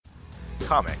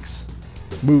Comics.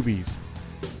 Movies.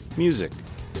 Music.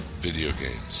 Video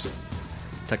games.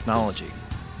 Technology.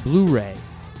 Blu-ray.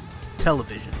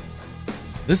 Television.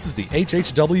 This is the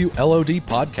HHW LOD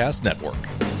Podcast Network.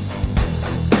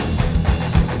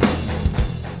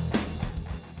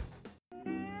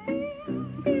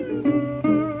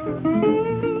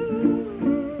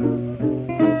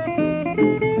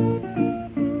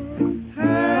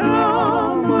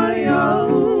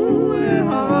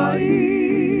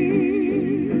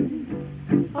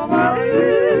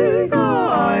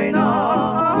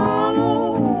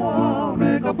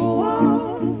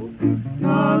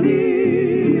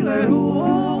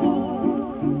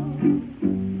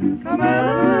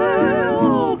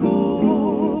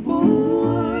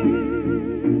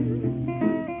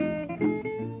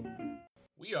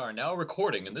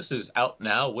 Recording, and this is Out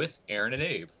Now with Aaron and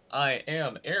Abe. I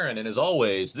am Aaron, and as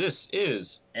always, this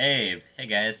is Abe. Hey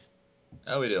guys.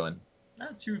 How we doing?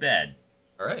 Not too bad.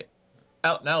 All right.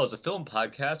 Out Now is a film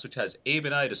podcast which has Abe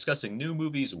and I discussing new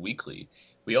movies weekly.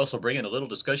 We also bring in a little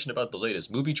discussion about the latest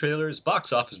movie trailers,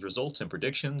 box office results and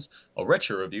predictions, a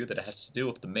retro review that has to do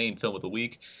with the main film of the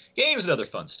week, games and other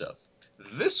fun stuff.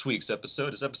 This week's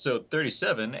episode is episode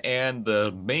 37, and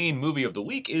the main movie of the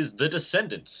week is The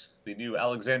Descendant, the new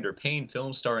Alexander Payne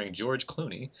film starring George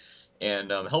Clooney.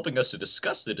 And helping us to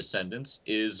discuss The Descendants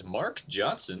is Mark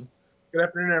Johnson. Good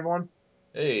afternoon, everyone.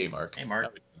 Hey, Mark. Hey,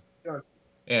 Mark. Good.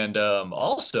 And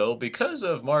also, because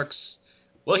of Mark's,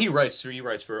 well, he writes for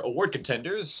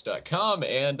awardcontenders.com,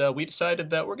 and we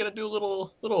decided that we're going to do a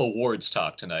little awards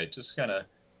talk tonight, just kind of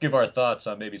give our thoughts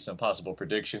on maybe some possible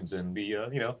predictions and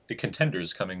the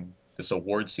contenders coming this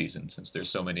award season, since there's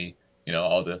so many,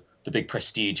 all the big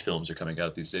prestige films are coming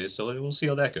out these days. So we'll see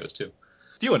how that goes too.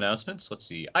 A few announcements. Let's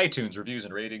see. iTunes reviews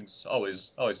and ratings.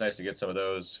 Always nice to get some of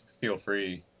those. Feel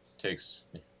free. Takes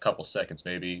a couple seconds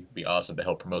maybe. Be awesome to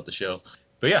help promote the show.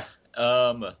 But yeah,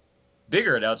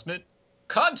 bigger announcement.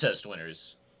 Contest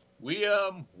winners. We had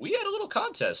a little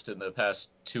contest in the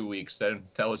past 2 weeks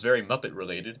that was very Muppet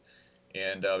related.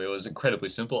 And it was incredibly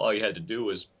simple. All you had to do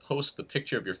was post the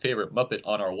picture of your favorite Muppet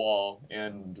on our wall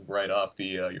and write off the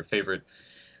your favorite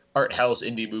art house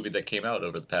indie movie that came out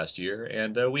over the past year.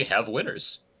 And we have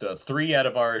winners. The 3 out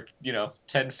of our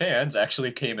 10 fans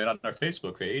actually came in on our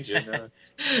Facebook page and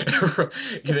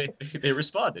they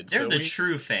responded. They're the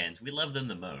true fans. We love them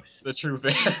the most. The true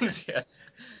fans, yes.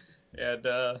 And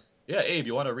yeah, Abe,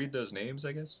 you want to read those names,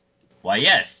 I guess? Why,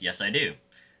 yes I do.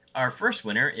 Our first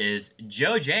winner is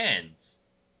Joe Jans.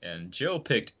 And Joe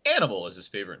picked Animal as his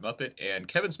favorite Muppet, and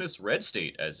Kevin Smith's Red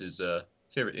State as his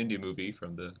favorite indie movie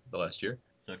from the last year.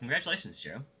 So congratulations,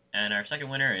 Joe. And our second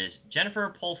winner is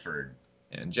Jennifer Pulford.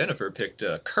 And Jennifer picked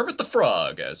Kermit the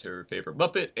Frog as her favorite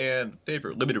Muppet, and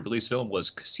favorite limited release film was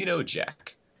Casino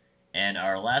Jack. And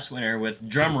our last winner with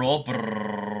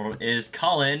drumroll is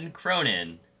Colin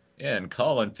Cronin. And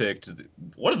Colin picked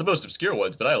one of the most obscure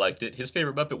ones, but I liked it. His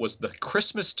favorite Muppet was the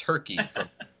Christmas Turkey from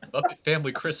Muppet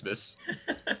Family Christmas.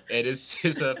 And his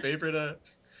favorite,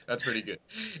 that's pretty good.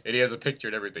 And he has a picture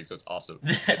and everything, so it's awesome.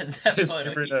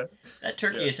 That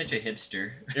turkey is such a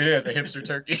hipster. It is, a hipster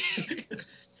turkey.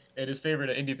 And his favorite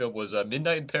indie film was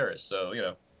Midnight in Paris. So,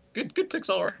 good picks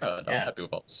all around. I'm happy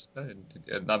with all this.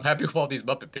 And I'm happy with all these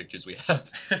Muppet pictures we have.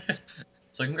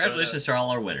 So congratulations to all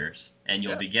our winners, and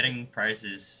you'll be getting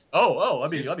prizes.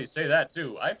 Let me say that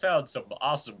too. I found some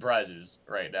awesome prizes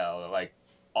right now, like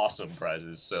awesome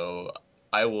prizes. So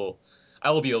I will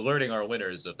be alerting our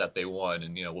winners that they won,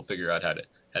 and we'll figure out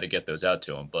how to get those out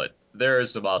to them. But there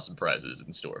is some awesome prizes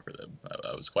in store for them.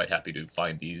 I was quite happy to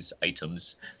find these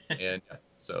items, and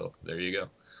so there you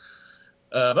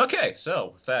go. Okay, so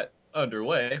with that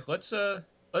underway, let's do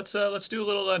a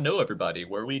little Know Everybody,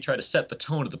 where we try to set the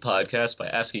tone of the podcast by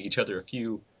asking each other a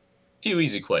few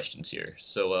easy questions here.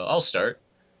 So I'll start,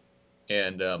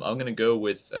 and I'm going to go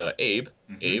with Abe.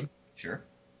 Mm-hmm. Abe? Sure.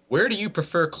 Where do you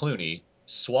prefer Clooney,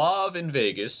 suave in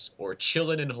Vegas or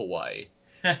chillin' in Hawaii?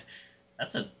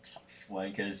 That's a tough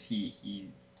one, because he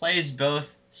plays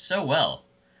both so well.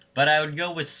 But I would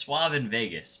go with suave in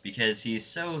Vegas, because he's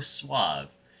so suave.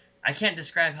 I can't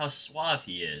describe how suave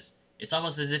he is. It's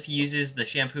almost as if he uses the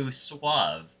shampoo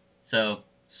Suave. So,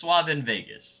 Suave in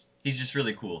Vegas. He's just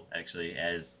really cool, actually,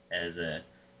 as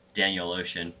Daniel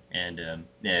Ocean. And,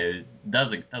 that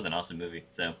was an awesome movie.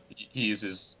 So He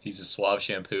uses Suave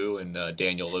shampoo and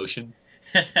Daniel Ocean.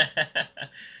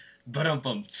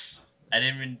 Ba-dum-bumps. I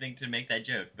didn't even think to make that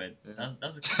joke, but that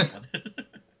was a cool one.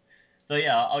 So,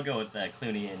 yeah, I'll go with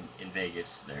Clooney in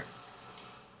Vegas there.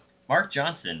 Mark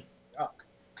Johnson.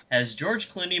 Has George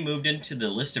Clooney moved into the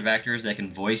list of actors that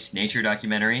can voice nature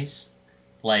documentaries?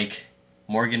 Like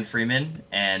Morgan Freeman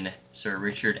and Sir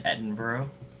Richard Attenborough.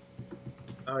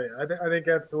 Oh yeah, I think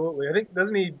absolutely. I think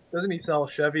doesn't he sell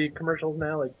Chevy commercials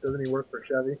now? Like doesn't he work for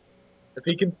Chevy? If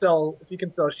he can sell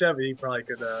Chevy, he probably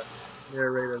could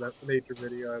narrate a nature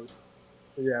video.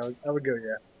 So yeah, I would go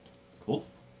yeah. Cool.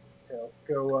 Yeah, let's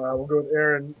go. We'll go with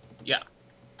Aaron. Yeah.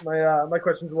 My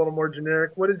question's a little more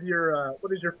generic. What is your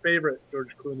favorite George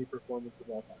Clooney performance of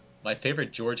all time? My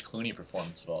favorite George Clooney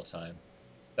performance of all time.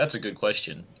 That's a good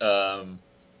question.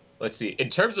 Let's see. In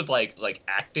terms of like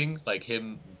acting, like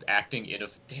him acting in a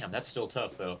damn, that's still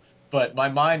tough though. But my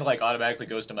mind like automatically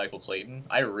goes to Michael Clayton.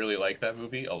 I really like that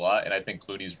movie a lot, and I think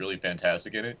Clooney's really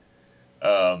fantastic in it.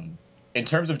 In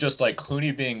terms of just like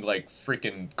Clooney being like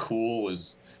freaking cool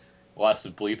is lots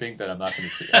of bleeping that I'm not going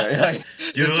to say.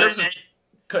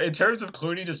 In terms of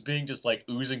Clooney just being just like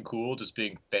oozing cool, just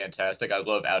being fantastic, I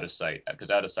love Out of Sight because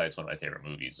Out of Sight's one of my favorite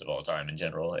movies of all time in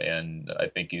general, and I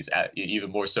think he's even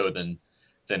more so than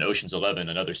Ocean's 11,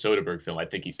 another Soderbergh film. I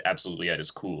think he's absolutely at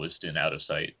his coolest in Out of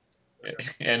Sight.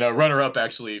 And runner-up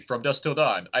actually From Dusk Till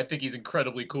Dawn. I think he's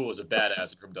incredibly cool as a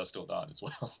badass in From Dusk Till Dawn as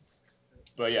well.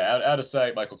 But yeah, Out of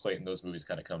Sight, Michael Clayton, those movies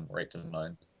kind of come right to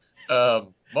mind.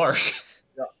 Mark,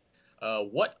 Yeah.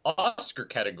 What Oscar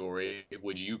category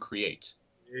would you create?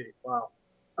 Wow.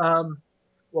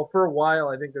 Well, for a while,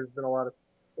 I think there's been a lot of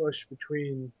push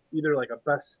between either like a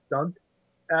best stunt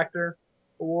actor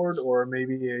award or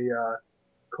maybe a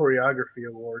choreography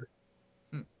award.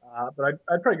 But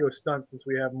I'd probably go stunt since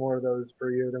we have more of those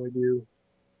per year than we do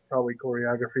probably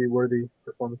choreography worthy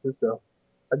performances. So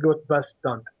I'd go with best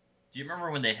stunt. Do you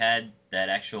remember when they had that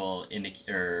actual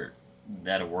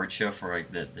that award show for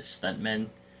like the stuntmen?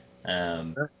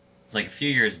 It's like a few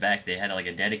years back. They had like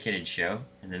a dedicated show,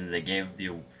 and then they gave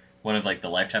one of like the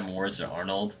lifetime awards to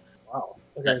Arnold. Wow.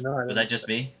 Was that just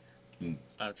me?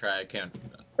 I'm trying. I can't.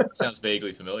 It sounds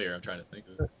vaguely familiar. I'm trying to think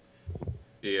of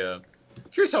it.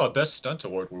 Here's how a best stunt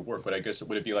award would work. But I guess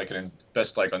would it be like an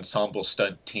best like ensemble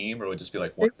stunt team, or would it just be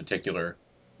like one particular?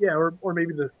 Yeah, or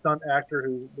maybe the stunt actor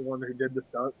the one who did the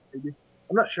stunt. Maybe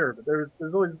I'm not sure, but there's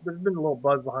been a little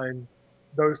buzz behind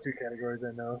those two categories.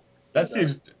 I know.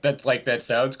 That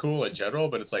sounds cool in general,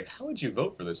 but it's like, how would you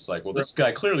vote for this? It's like, well, this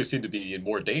guy clearly seemed to be in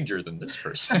more danger than this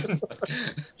person.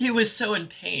 He was so in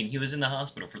pain. He was in the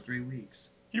hospital for 3 weeks.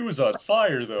 He was on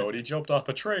fire though, and he jumped off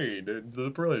a train and the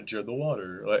bridge and the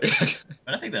water. Like,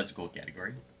 but I think that's a cool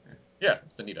category. Yeah,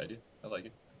 it's a neat idea. I like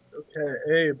it.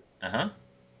 Okay, Abe. Uh-huh.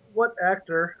 What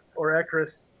actor or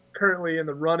actress currently in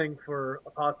the running for a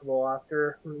possible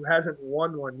Oscar who hasn't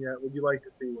won one yet would you like to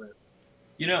see win?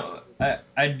 You know,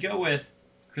 I'd go with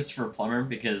Christopher Plummer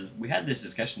because we had this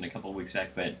discussion a couple of weeks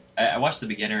back, but I watched The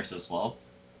Beginners as well,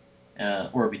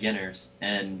 or Beginners,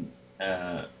 and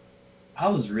I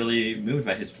was really moved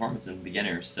by his performance in The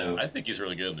Beginners. So I think he's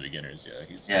really good in The Beginners.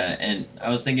 Yeah, Yeah, and I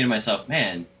was thinking to myself,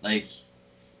 man, like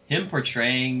him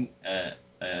portraying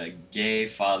a gay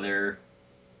father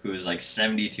who is like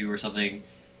 72 or something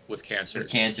with cancer.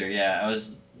 Yeah, I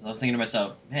was thinking to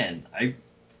myself, man,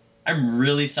 I'm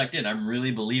really sucked in. I'm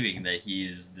really believing that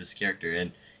he's this character,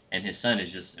 and his son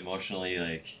is just emotionally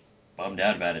like bummed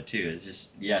out about it too. It's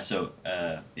just So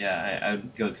I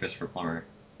would go with Christopher Plummer.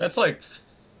 That's like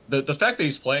the fact that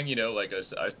he's playing, like a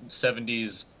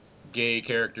 70s gay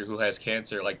character who has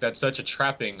cancer. Like that's such a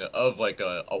trapping of like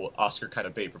a Oscar kind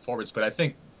of bait performance. But I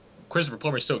think Christopher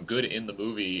Plummer is so good in the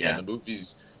movie, and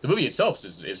the movie itself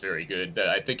is very good that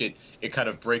I think it kind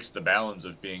of breaks the bounds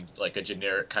of being like a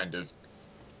generic kind of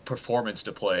performance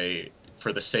to play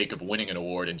for the sake of winning an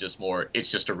award, and just more it's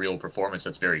just a real performance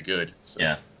that's very good. So.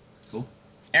 Yeah. Cool.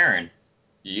 Aaron.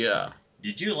 Yeah.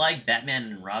 Did you like Batman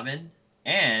and Robin?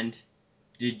 And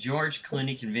did George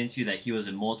Clooney convince you that he was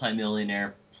a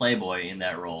multimillionaire playboy in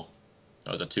that role?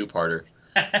 That was a two-parter.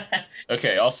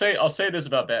 Okay, I'll say this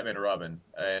about Batman and Robin,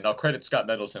 and I'll credit Scott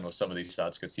Mendelson with some of these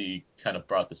thoughts because he kind of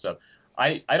brought this up.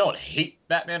 I don't hate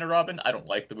Batman and Robin. I don't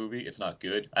like the movie. It's not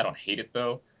good. I don't hate it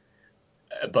though.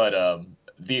 But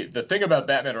the thing about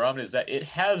Batman and Robin is that it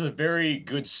has a very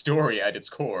good story at its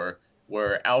core,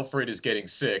 where Alfred is getting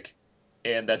sick,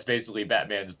 and that's basically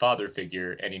Batman's father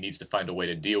figure, and he needs to find a way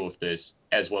to deal with this,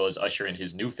 as well as usher in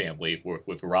his new family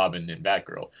with Robin and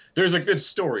Batgirl. There's a good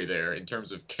story there in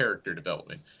terms of character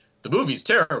development. The movie's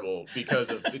terrible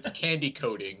because of its candy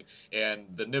coating and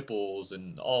the nipples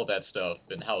and all that stuff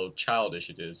and how childish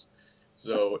it is.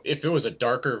 So if it was a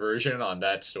darker version on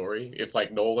that story, if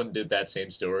like Nolan did that same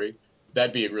story,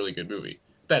 that'd be a really good movie.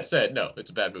 That said, no,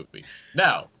 it's a bad movie.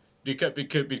 Now, because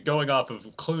going off of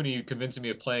Clooney convincing me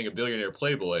of playing a billionaire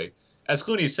playboy, as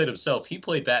Clooney said himself, he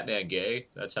played Batman gay.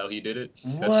 That's how he did it.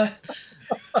 What?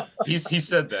 He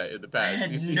said that in the I past.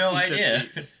 had He no said idea.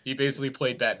 he basically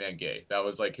played Batman gay. That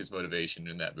was like his motivation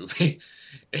in that movie.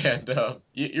 And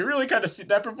you really kind of see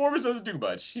that performance doesn't do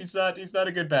much. He's not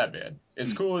a good Batman.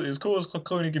 As cool as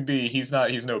Clooney can be, he's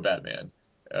no Batman.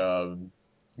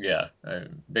 Yeah,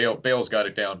 Bale's got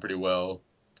it down pretty well.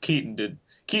 Keaton did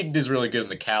really good in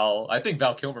the cowl. I think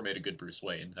Val Kilmer made a good Bruce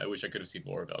Wayne. I wish I could have seen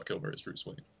more of Val Kilmer as Bruce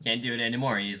Wayne. Can't do it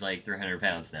anymore. He's like 300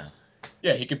 pounds now.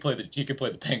 Yeah, he could play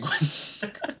the Penguin.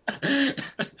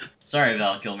 Sorry,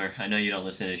 Val Kilmer. I know you don't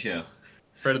listen to the show.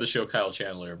 Friend of the show, Kyle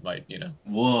Chandler might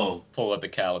Whoa. pull out the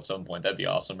cowl at some point. That'd be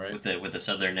awesome, right? With a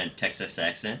southern and Texas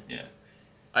accent. Yeah.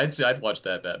 I'd watch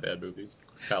that Batman movie.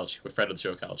 With friend of the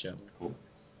show, Kyle Chandler. Cool.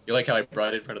 You like how I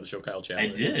brought in friend of the show, Kyle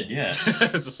Chandler? I did. Yeah.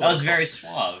 That That was very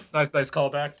suave. nice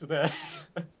callback to that.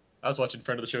 I was watching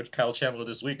friend of the show, Kyle Chandler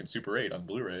this week in Super 8 on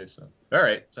Blu-ray. So all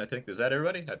right. So I think is that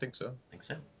everybody? I think so. I think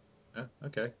so. Yeah,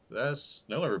 okay. That's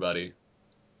everybody.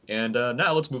 And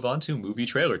now let's move on to movie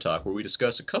trailer talk, where we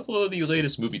discuss a couple of the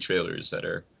latest movie trailers that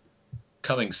are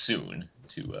coming soon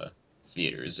to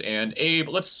theaters. And Abe,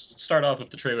 let's start off with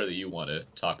the trailer that you want to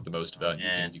talk the most about.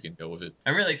 Yeah. You can go with it.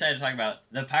 I'm really excited to talk about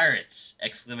The Pirates!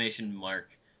 Exclamation mark.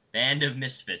 Band of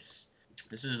Misfits.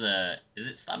 This is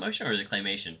it stop motion or is it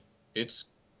claymation?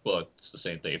 It's the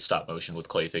same thing. It's stop motion with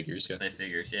clay figures. Yeah. Clay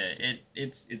figures, yeah.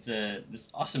 It's this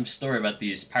awesome story about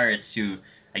these pirates who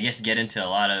I guess get into a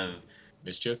lot of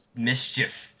mischief.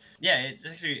 Yeah, it's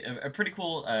actually a pretty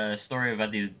cool story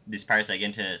about these pirates that get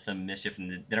into some mischief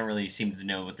and they don't really seem to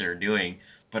know what they're doing.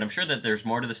 But I'm sure that there's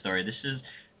more to the story. This is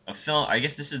a film. I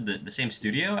guess this is the same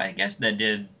studio, I guess, that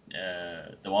did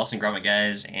the Wallace and Gromit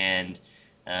guys and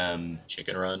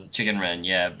Chicken Run. Chicken Run,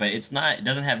 yeah. But it's not. It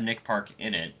doesn't have Nick Park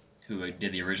in it, who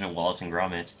did the original Wallace and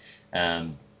Gromits.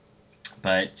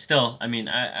 But still, I mean,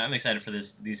 I'm excited for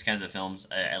these kinds of films.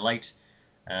 I liked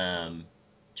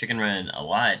Chicken Run a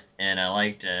lot, and I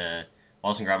liked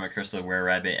Wallace and Gromit: Curse of the Were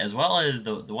Rabbit, as well as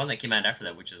the one that came out after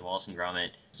that, which is Wallace and Gromit.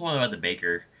 It's one about the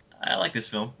baker. I like this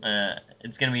film.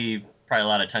 It's gonna be probably a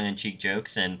lot of tongue-in-cheek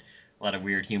jokes and a lot of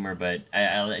weird humor, but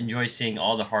I enjoy seeing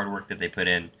all the hard work that they put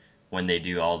in when they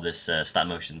do all this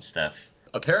stop-motion stuff.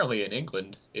 Apparently, in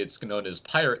England, it's known as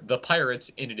The Pirates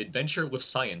in an Adventure with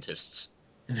Scientists.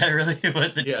 Is that really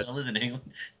what the Yes. title is in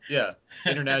England? Yeah.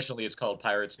 Internationally, it's called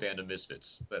Pirates Band of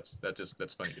Misfits. That's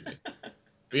funny to me.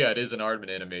 But yeah, it is an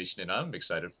Aardman animation, and I'm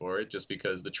excited for it just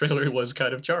because the trailer was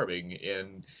kind of charming,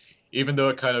 and even though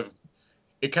it kind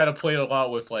of played a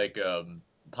lot with like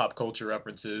pop culture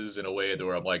references in a way that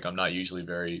where I'm not usually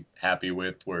very happy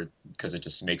with, because it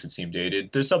just makes it seem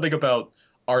dated. There's something about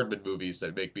Aardman movies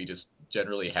that make me just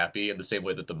generally happy in the same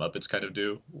way that the Muppets kind of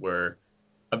do, where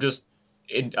I just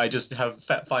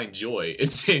find joy in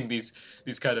seeing these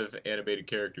kind of animated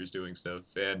characters doing stuff.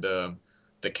 And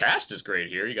the cast is great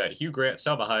here. You got Hugh Grant,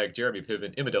 Salma Hayek, Jeremy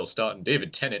Piven, Imadel Staunton,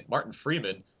 David Tennant, Martin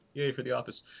Freeman, yay for The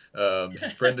Office,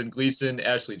 Brendan Gleeson,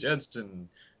 Ashley Jensen,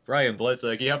 Brian Blitz.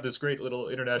 Like, you have this great little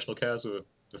international cast with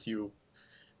a few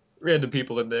random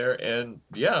people in there. And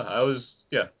yeah, I was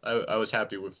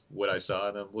happy with what I saw,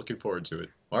 and I'm looking forward to it.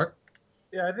 Mark?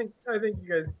 Yeah, I think you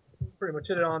guys pretty much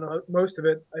hit it on most of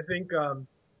it. I think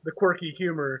the quirky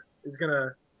humor is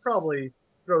gonna probably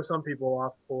throw some people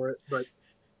off for it, but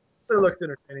it looks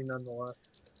entertaining nonetheless.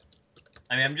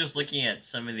 I mean, I'm just looking at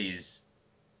some of these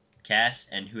casts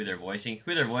and who they're voicing.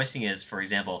 Who they're voicing is, for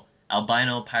example,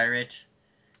 albino pirate,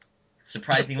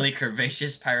 surprisingly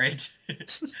curvaceous pirate,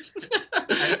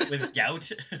 pirate with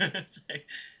gout.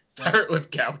 Pirate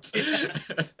with gout.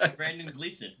 Brendan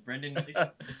Gleeson.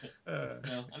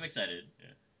 So I'm excited.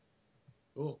 Yeah.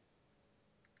 Cool.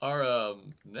 Our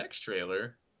next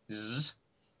trailer,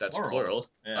 that's plural.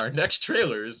 Yeah. Our next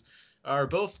trailers are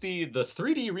both the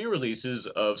 3D re-releases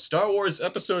of Star Wars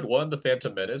Episode 1, The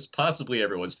Phantom Menace, possibly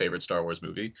everyone's favorite Star Wars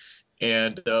movie,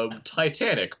 and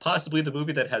Titanic, possibly the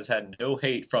movie that has had no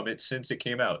hate from it since it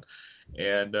came out.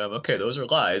 And, okay, those are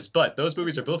lies, but those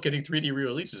movies are both getting 3D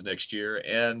re-releases next year,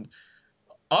 and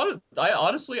one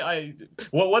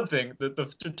thing,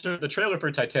 the trailer for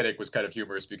Titanic was kind of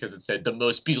humorous because it said the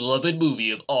most beloved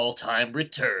movie of all time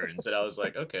returns, and I was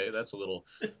like, okay, that's a little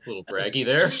braggy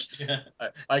there. Yeah.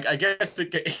 I guess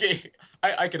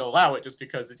I can allow it just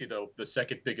because it's the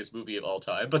second biggest movie of all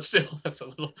time, but still that's a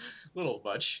little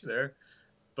much there.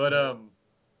 But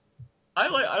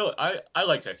I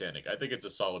like Titanic. I think it's a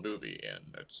solid movie,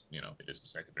 and it's it is the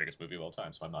second biggest movie of all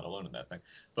time, so I'm not alone in that thing.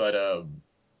 But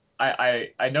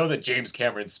I know that James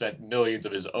Cameron spent millions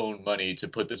of his own money to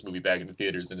put this movie back in the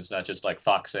theaters, and it's not just like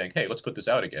Fox saying, hey, let's put this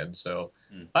out again. So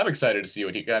I'm excited to see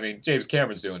James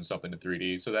Cameron's doing something in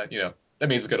 3D, so that, that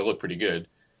means it's going to look pretty good.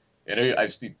 And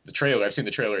I've seen the trailer. I've seen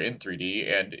the trailer in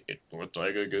 3D, and it looked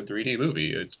like a good 3D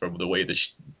movie. It's from the way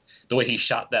the way he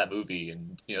shot that movie,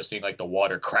 and seeing like the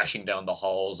water crashing down the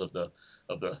halls of the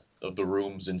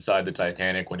rooms inside the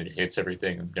Titanic when it hits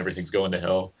everything and everything's going to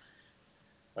hell.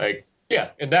 Like, yeah,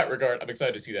 in that regard, I'm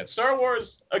excited to see that. Star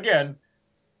Wars, again,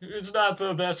 it's not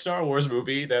the best Star Wars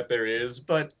movie that there is,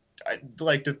 but I'd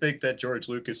like to think that George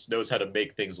Lucas knows how to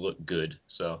make things look good.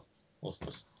 So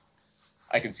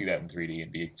I can see that in 3D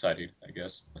and be excited, I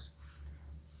guess.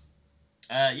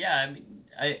 Yeah, I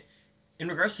mean, in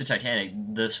regards to Titanic,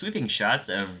 the sweeping shots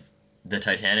of the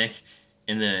Titanic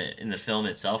in the film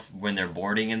itself when they're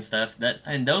boarding and stuff,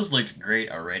 those looked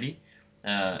great already.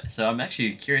 So I'm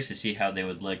actually curious to see how they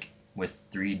would look with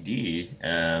 3D.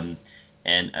 And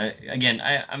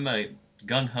I'm a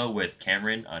gung ho with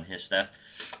Cameron on his stuff.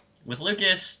 With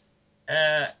Lucas,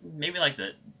 maybe like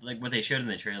what they showed in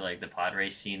the trailer, like the pod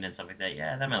race scene and stuff like that.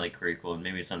 Yeah, that might look pretty cool, and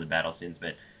maybe some of the battle scenes.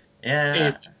 But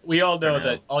yeah, we all know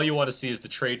that all you want to see is the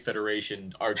Trade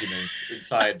Federation argument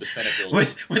inside the Senate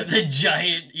building. with the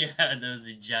giant, those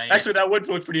giant. Actually, that would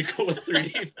look pretty cool with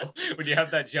 3D though. When you have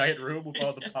that giant room with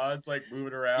all the pods like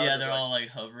moving around. Yeah, they're all like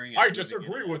hovering. I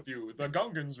disagree with you. The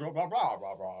Gungans, blah blah blah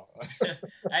blah blah.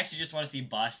 I actually just want to see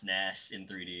Boss Nass in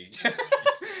 3D.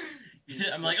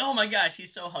 I'm like, oh my gosh,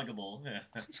 he's so huggable.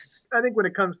 I think when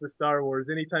it comes to Star Wars,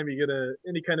 anytime you get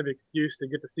any kind of excuse to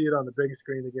get to see it on the big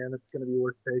screen again, it's going to be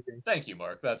worth taking. Thank you,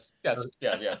 Mark. That's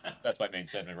yeah. That's my main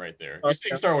sentiment right there. You're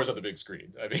seeing Star Wars on the big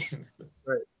screen. I mean,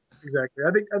 right, exactly.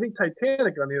 I think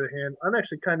Titanic, on the other hand, I'm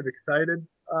actually kind of excited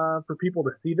for people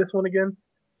to see this one again.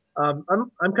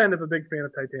 I'm kind of a big fan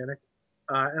of Titanic,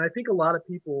 and I think a lot of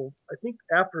people. I think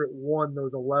after it won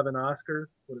those 11 Oscars,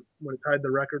 when it tied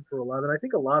the record for 11, I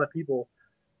think a lot of people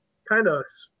kind of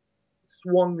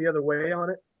swung the other way on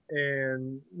it,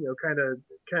 and kind of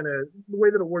the way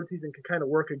that award season can kind of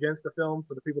work against a film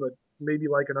for the people that maybe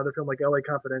like another film, like LA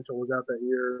Confidential was out that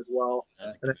year as well,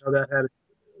 and I know that had a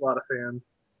lot of fans.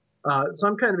 So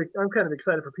I'm kind of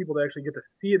excited for people to actually get to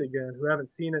see it again who haven't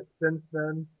seen it since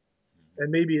then,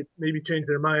 and maybe change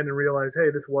their mind and realize, hey,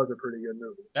 this was a pretty good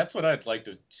movie. That's what I'd like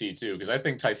to see too, because I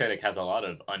think Titanic has a lot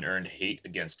of unearned hate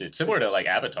against it, similar to like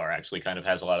Avatar. Actually, kind of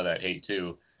has a lot of that hate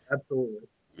too. Absolutely.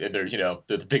 And they're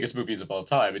the biggest movies of all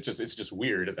time. It's just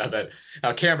weird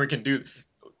how Cameron can do.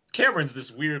 Cameron's this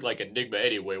weird like enigma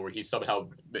anyway, where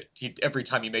every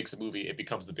time he makes a movie, it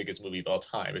becomes the biggest movie of all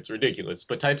time. It's ridiculous.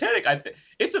 But Titanic,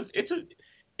 it's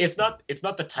not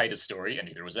the tightest story, and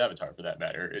neither was Avatar for that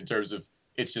matter. In terms of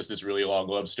it's just this really long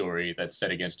love story that's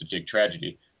set against a big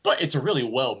tragedy. But it's a really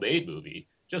well made movie.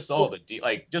 Just all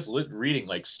reading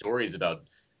like stories about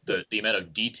the amount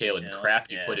of detail and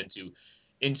craft you put into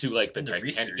like the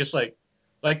Titanic, research. just like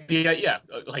like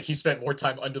he spent more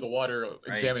time under the water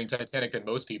examining Titanic than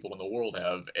most people in the world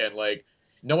have, and like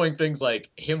knowing things like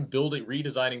him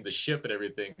redesigning the ship and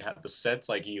everything, have the sets,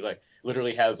 like he like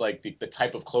literally has like the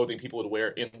type of clothing people would wear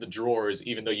in the drawers,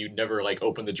 even though you never like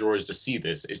open the drawers to see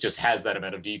this. It just has that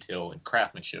amount of detail and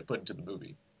craftsmanship put into the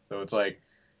movie. So it's like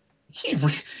he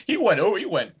went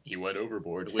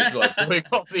overboard with like doing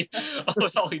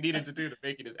all he needed to do to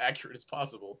make it as accurate as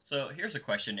possible. So here's a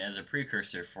question as a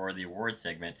precursor for the award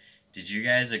segment. Did you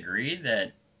guys agree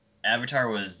that Avatar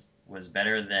was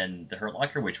better than The Hurt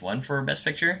Locker, which won for Best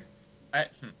Picture?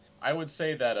 I would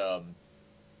say that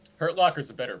Hurt Locker's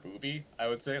a better movie. I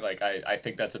would say I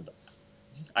think that's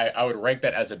I would rank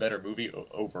that as a better movie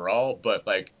overall, but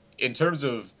like in terms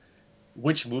of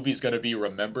which movie's going to be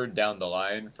remembered down the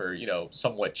line for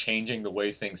somewhat changing the way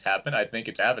things happen, I think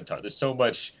it's Avatar. There's so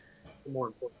much more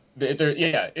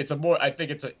important. I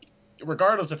think it's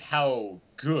regardless of how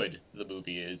good the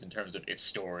movie is in terms of its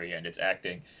story and its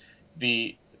acting,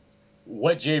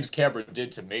 what James Cameron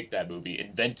did to make that movie,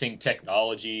 inventing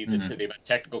technology, the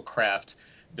technical craft,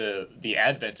 the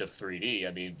advent of 3D.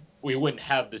 I mean, we wouldn't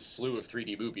have this slew of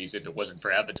 3D movies if it wasn't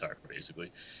for Avatar,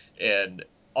 basically. And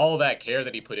all that care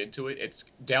that he put into it, it's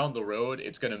down the road,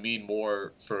 it's going to mean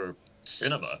more for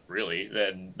cinema, really,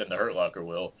 than The Hurt Locker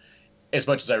will. As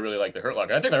much as I really like The Hurt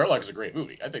Locker. I think The Hurt Locker is a great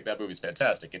movie. I think that movie's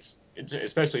fantastic. It's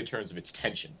especially in terms of its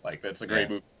tension. Like, that's a great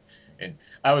movie. And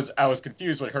I was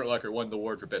confused when Hurt Locker won the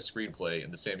award for Best Screenplay in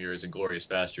the same year as Inglourious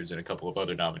Basterds and a couple of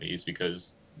other nominees,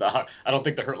 because I don't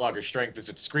think The Hurt Locker's strength is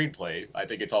its screenplay. I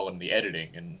think it's all in the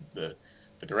editing and the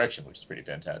direction, which is pretty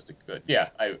fantastic. But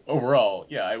yeah, I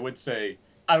would say,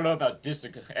 I don't know about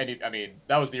I mean,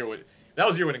 that was the year when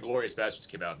Inglourious Basterds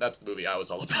came out. That's the movie I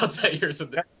was all about that year. So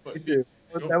that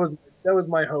was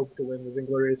my hope to win, was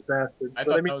Inglourious Basterds.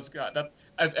 That was God. That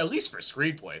at least for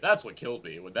screenplay, that's what killed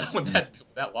me when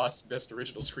that lost Best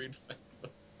Original Screenplay.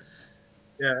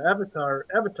 Yeah,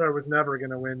 Avatar was never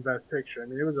going to win Best Picture. I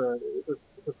mean, it's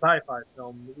a sci-fi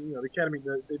film. You know, the Academy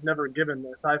they've never given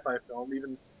a sci-fi film.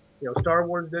 Even Star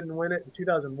Wars didn't win it, and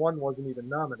 2001 wasn't even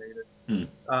nominated. Hmm.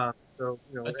 So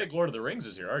I think Lord of the Rings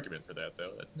is your argument for that,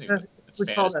 though. It's we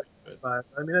call fantasy. that sci-fi.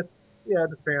 I mean, it's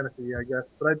fantasy, I guess.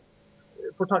 But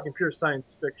if we're talking pure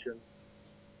science fiction,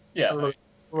 Yeah. I don't know if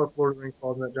Lord of the Rings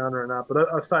falls in that genre or not. But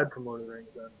aside from Lord of the Rings,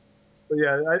 then. But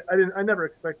yeah, I never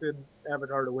expected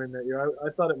Avatar to win that year. I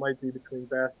thought it might be between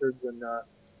Bastards and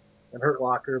Hurt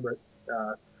Locker, but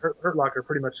Hurt Locker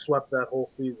pretty much swept that whole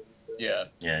season. So. Yeah.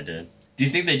 Yeah, it did. Do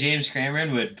you think that James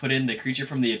Cameron would put in the Creature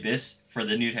from the Abyss for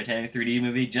the new Titanic 3D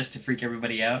movie just to freak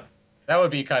everybody out? That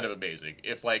would be kind of amazing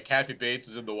if like Kathy Bates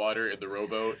is in the water in the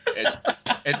rowboat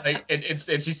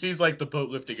and she sees like the boat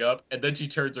lifting up and then she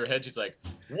turns her head. She's like,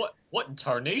 "What in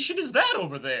tarnation is that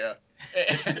over there?"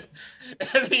 And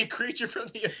the Creature from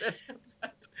the Abyss comes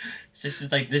out. So it's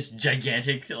just like this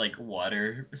gigantic like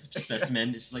water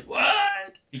specimen. It's just like,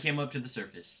 what? He came up to the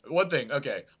surface. One thing,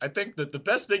 okay, I think that the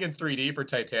best thing in 3D for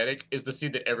Titanic is the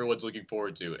scene that everyone's looking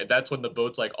forward to, and that's when the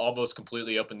boat's like almost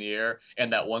completely up in the air,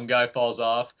 and that one guy falls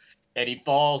off, and he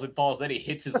falls and falls, then he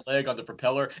hits his leg on the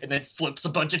propeller, and then flips a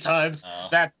bunch of times. Oh.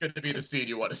 That's going to be the scene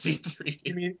you want to see in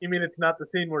 3D. You mean it's not the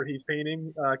scene where he's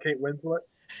painting Kate Winslet?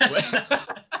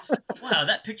 Wow,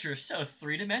 that picture is so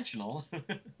three-dimensional.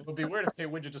 It would be weird if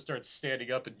Kate Winslet just starts standing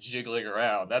up and jiggling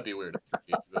around. That'd be weird.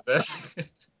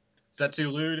 Is that too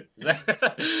lewd? Not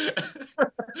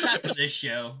for this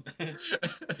show.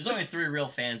 There's only 3 real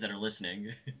fans that are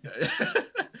listening.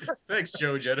 Thanks,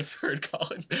 Joe, Jennifer, and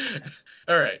Colin.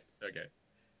 All right, okay.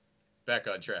 Back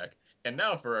on track. And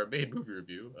now for our main movie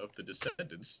review of The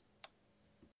Descendants.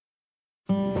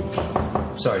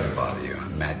 Sorry to bother you.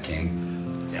 I'm Matt King.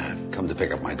 Yeah, I've come to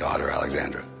pick up my daughter,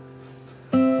 Alexandra.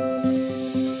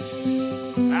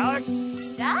 Alex?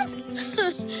 Dad?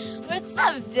 What's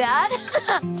up, Dad?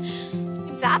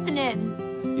 What's happening?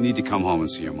 You need to come home and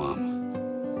see your mom.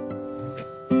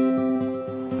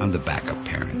 I'm the backup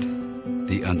parent,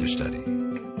 the understudy. I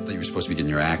thought you were supposed to be getting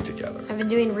your act together. I've been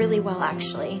doing really well,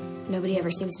 actually. Nobody ever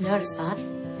seems to notice that.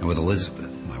 And with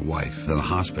Elizabeth, my wife, in the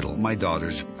hospital, my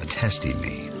daughters are testing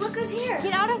me. Look who's here.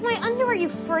 Get out of my underwear, you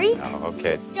freak. Oh,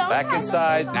 okay. Don't Back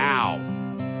inside now.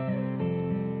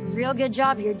 Real good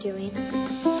job you're doing.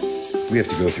 We have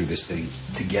to go through this thing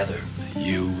together.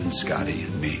 You and Scotty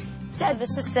and me. Dad,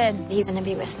 this is Sid. He's gonna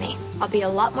be with me. I'll be a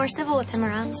lot more civil with him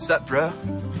around. What's up, bro?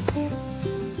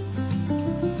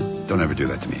 Don't ever do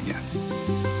that to me again.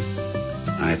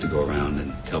 I have to go around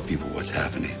and tell people what's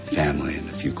happening. Family and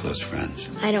a few close friends.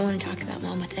 I don't want to talk about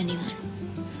Mom with anyone.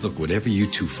 Look, whatever you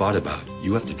two fought about,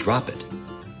 you have to drop it.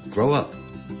 Grow up.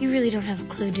 You really don't have a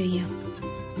clue, do you?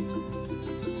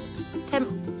 Dad,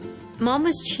 Mom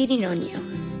was cheating on you.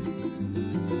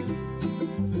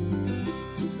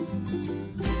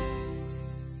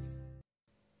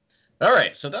 All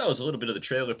right, so that was a little bit of the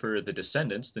trailer for The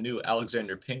Descendants, the new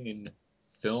Alexander Payne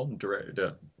film,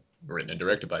 written and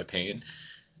directed by Payne.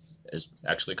 There's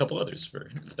actually a couple others for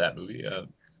that movie.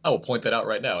 I will point that out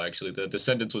right now, actually. The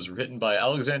Descendants was written by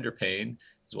Alexander Payne,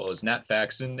 as well as Nat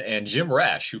Faxon and Jim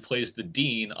Rash, who plays the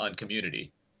Dean on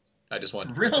Community. I just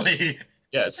want Really?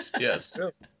 Yes.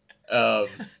 And the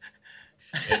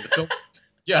film,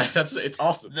 yeah, it's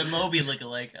awesome. The Moby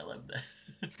lookalike. I love that.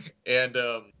 And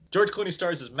George Clooney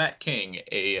stars as Matt King,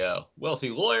 a wealthy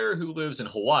lawyer who lives in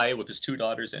Hawaii with his 2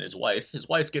 daughters and his wife. His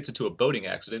wife gets into a boating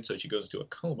accident, so she goes into a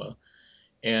coma.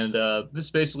 And this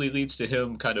basically leads to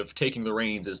him kind of taking the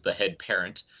reins as the head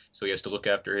parent. So he has to look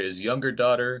after his younger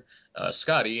daughter,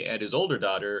 Scotty, and his older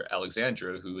daughter,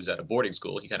 Alexandra, who is at a boarding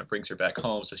school. He kind of brings her back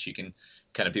home so she can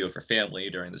kind of be with her family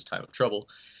during this time of trouble.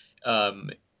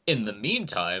 In the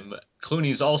meantime,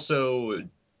 Clooney's also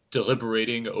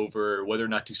deliberating over whether or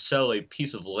not to sell a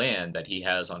piece of land that he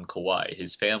has on Kauai.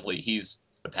 His family, he's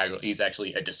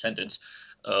actually a descendant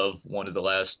of one of the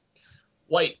last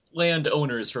white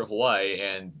landowners for Hawaii,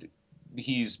 and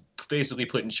he's basically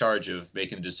put in charge of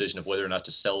making the decision of whether or not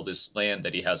to sell this land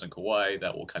that he has in Kauai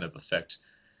that will kind of affect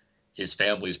his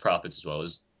family's profits as well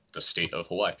as the state of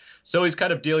Hawaii. So he's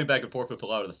kind of dealing back and forth with a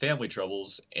lot of the family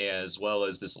troubles as well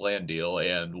as this land deal,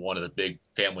 and one of the big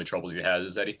family troubles he has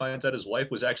is that he finds out his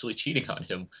wife was actually cheating on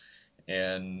him,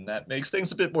 and that makes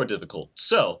things a bit more difficult.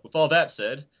 So, with all that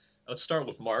said, let's start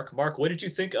with Mark. Mark, what did you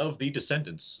think of The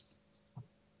Descendants?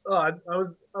 Oh, I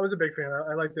was a big fan.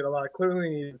 I liked it a lot.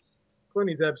 Clooney's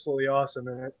absolutely awesome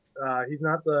in it. He's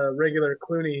not the regular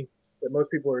Clooney that most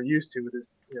people are used to with his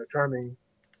charming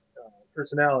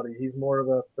personality. He's more of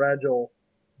a fragile,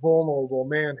 vulnerable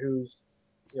man who's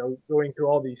going through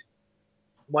all these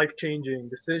life-changing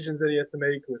decisions that he has to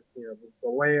make with the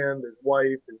land, his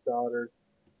wife, his daughters.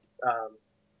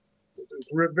 It's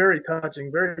very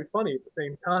touching, very funny at the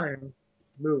same time.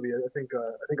 Movie. I think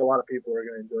a lot of people are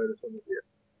going to enjoy this one with you.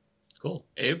 Cool.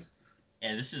 Abe?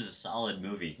 Yeah, this is a solid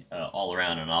movie all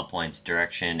around on all points.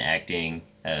 Direction, acting,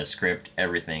 script,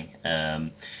 everything.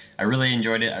 I really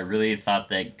enjoyed it. I really thought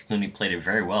that Clooney played it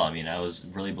very well. I mean, I was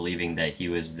really believing that he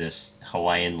was this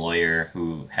Hawaiian lawyer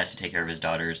who has to take care of his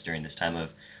daughters during this time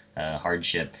of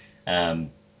hardship. I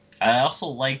also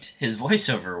liked his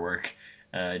voiceover work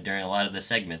during a lot of the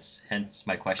segments, hence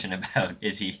my question about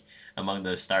is he among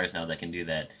those stars now that can do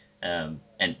that?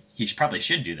 And he probably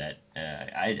should do that.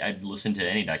 I'd listen to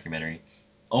any documentary.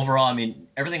 Overall, I mean,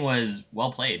 everything was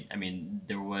well played. I mean,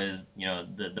 there was,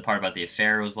 the part about the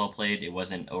affair was well played. It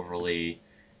wasn't overly,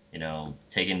 it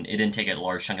didn't take a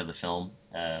large chunk of the film.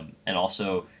 And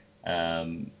also,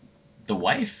 the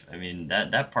wife, I mean,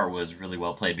 that part was really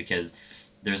well played because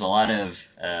there's a lot of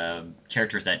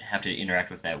characters that have to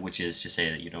interact with that, which is to say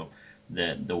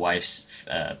that, the wife's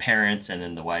parents and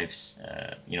then the wife's,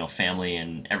 family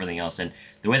and everything else. And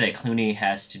the way that Clooney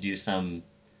has to do some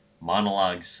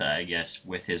monologues, I guess,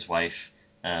 with his wife,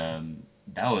 that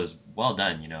was well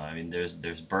done. I mean, there's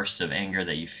bursts of anger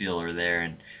that you feel are there,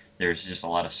 and there's just a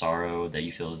lot of sorrow that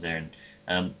you feel is there.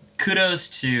 And kudos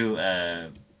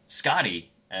to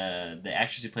Scotty, the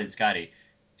actress who played Scotty.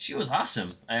 She was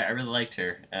awesome. I really liked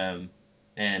her. And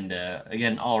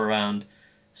again, all around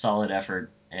solid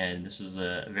effort, and this was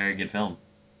a very good film.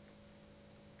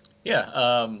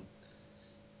 Yeah.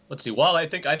 Let's see. While I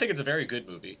think it's a very good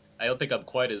movie, I don't think I'm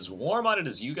quite as warm on it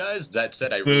as you guys. That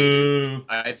said, I really do.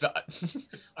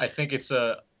 I think it's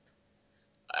a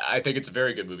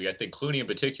very good movie. I think Clooney in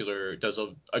particular does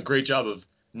a great job of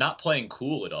not playing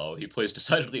cool at all. He plays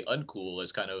decidedly uncool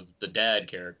as kind of the dad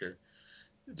character.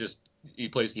 Just he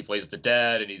plays the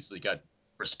dad, and he's got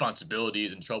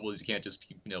responsibilities and troubles. He can't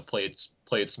just play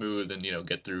it smooth and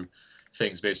get through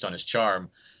things based on his charm.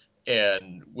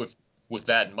 And with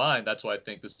that in mind, that's why I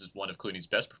think this is one of Clooney's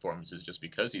best performances, just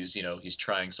because he's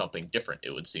trying something different.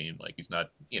 It would seem like he's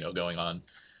not going on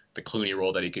the Clooney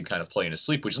role that he could kind of play in his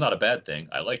sleep, which is not a bad thing.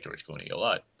 I like George Clooney a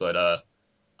lot, but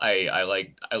I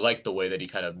like the way that he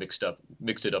kind of mixed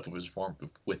it up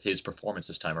with his performance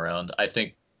this time around. I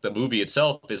think the movie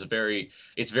itself is very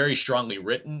strongly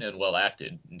written and well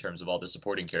acted in terms of all the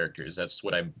supporting characters. That's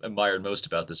what I admired most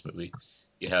about this movie.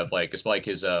 You have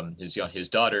his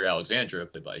daughter Alexandra,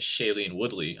 played by Shailene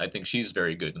Woodley. I think she's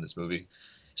very good in this movie,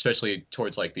 especially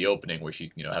towards the opening where she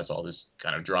has all this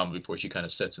kind of drama before she kind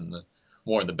of sets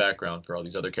more in the background for all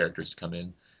these other characters to come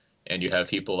in. And you have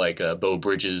people like Beau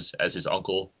Bridges as his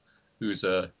uncle, who's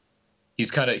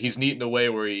he's neat in a way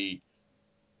where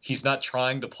he's not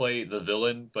trying to play the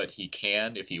villain, but he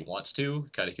can if he wants to,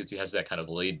 kind of because he has that kind of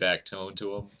laid back tone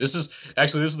to him. This is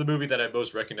the movie that I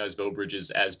most recognize Beau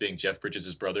Bridges as being Jeff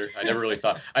Bridges' brother. I never really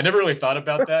thought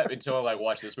about that until I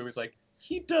watched this movie. It's like,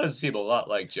 he does seem a lot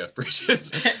like Jeff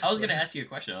Bridges. I was going to ask you a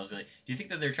question. I was like, do you think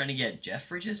that they're trying to get Jeff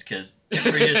Bridges? Because Jeff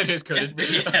Bridges,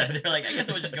 they're like, I guess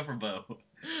I would just go for Beau.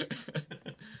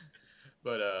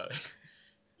 But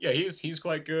yeah, he's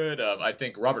quite good. I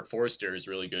think Robert Forster is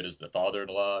really good as the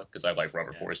father-in-law, because I like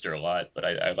Robert Forster a lot, but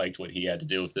I liked what he had to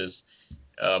do with this.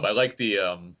 I like the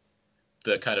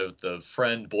kind of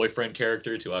the boyfriend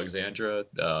character to Alexandra.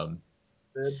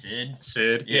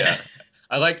 Sid. Yeah.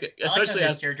 I like especially how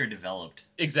his as character developed.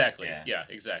 Exactly. Yeah,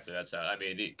 exactly. That's how. I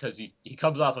mean, because he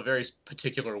comes off a very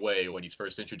particular way when he's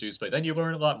first introduced, but then you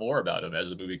learn a lot more about him as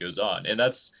the movie goes on, and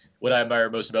that's what I admire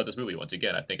most about this movie. Once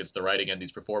again, I think it's the writing and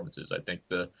these performances. I think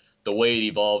the way it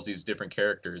evolves these different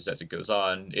characters as it goes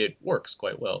on, it works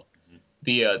quite well.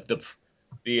 Mm-hmm.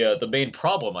 The main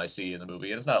problem I see in the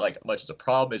movie, and it's not like much as a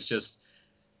problem, it's just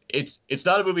it's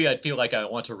not a movie I'd feel like I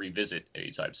want to revisit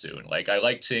anytime soon. Like, I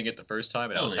liked seeing it the first time,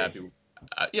 and I was happy.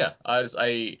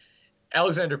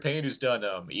 Alexander Payne, who's done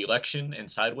Election and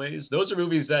Sideways, those are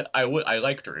movies that I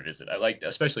like to revisit. I liked,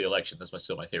 especially Election. That's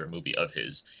still my favorite movie of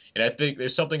his. And I think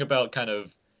there's something about kind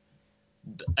of,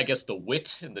 I guess, the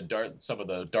wit and some of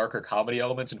the darker comedy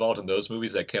elements involved in those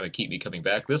movies that kind of keep me coming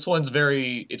back. This one's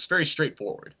very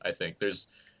straightforward. I think this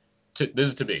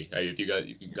is to me.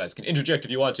 You guys can interject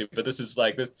if you want to, but this is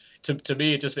like this to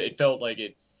me. It felt like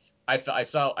it. I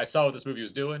saw what this movie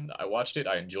was doing. I watched it.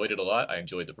 I enjoyed it a lot. I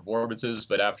enjoyed the performances.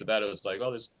 But after that, it was like,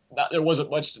 well, there wasn't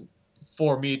much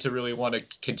for me to really want to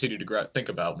continue to think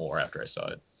about more after I saw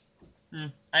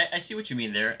it. I see what you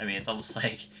mean there. I mean, it's almost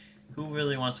like, who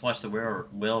really wants to watch The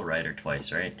Whale Rider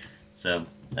twice, right? So,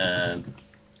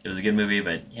 it was a good movie,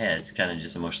 but yeah, it's kind of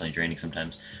just emotionally draining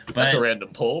sometimes. But That's a random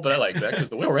pull, but I like that because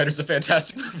The Whale Rider's a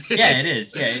fantastic movie. yeah, it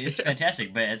is. Yeah, it's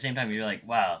fantastic. But at the same time, you're like,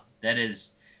 wow, that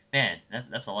is, man,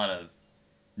 that's a lot of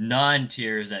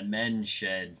non-tears that men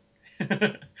shed.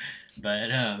 But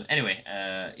anyway,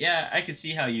 yeah, I could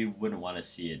see how you wouldn't want to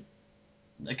see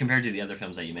it compared to the other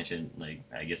films that you mentioned, like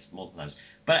I guess multiple times.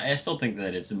 But I still think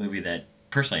that it's a movie that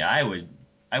personally I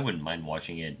wouldn't mind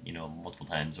watching it, multiple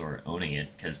times or owning it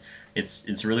because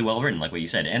it's really well written, like what you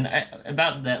said. And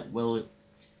about the well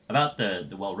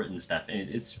written stuff,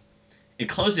 it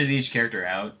closes each character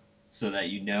out so that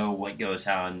you know what goes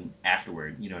on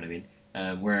afterward. You know what I mean?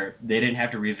 Where they didn't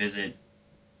have to revisit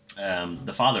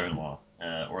the father-in-law,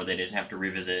 or they didn't have to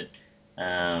revisit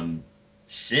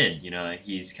Sid.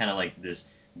 He's kind of like this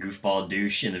goofball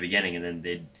douche in the beginning, and then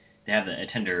they have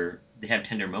tender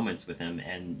moments with him,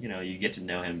 and you get to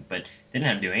know him, but they didn't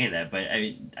have to do any of that. But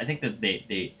I think that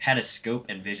they had a scope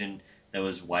and vision that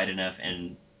was wide enough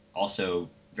and also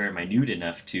very minute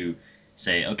enough to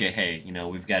say, okay, hey,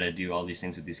 we've got to do all these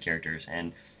things with these characters,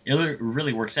 and it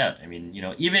really works out. I mean,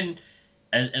 even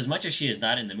as much as she is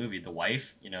not in the movie, the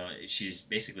wife, she's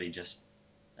basically just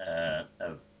a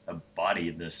body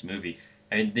in this movie.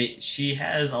 I mean, she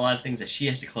has a lot of things that she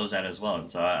has to close out as well, and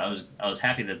so I was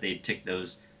happy that they took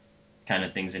those kind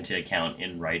of things into account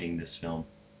in writing this film.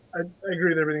 I agree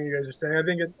with everything you guys are saying. I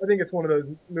think it's one of those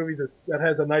movies that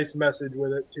has a nice message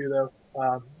with it too, though,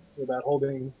 about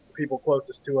holding people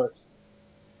closest to us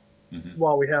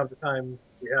while we have the time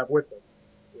we have with them.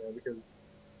 Because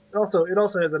it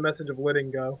also has a message of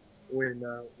letting go when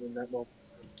that moment.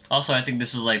 Also, I think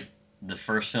this is like the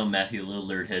first film Matthew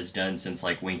Lillard has done since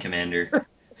like Wing Commander.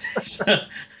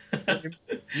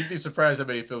 You'd be surprised how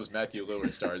many films Matthew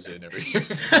Lillard stars in every year.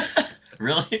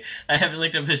 Really? I haven't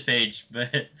looked up his page,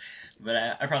 but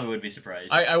I probably would be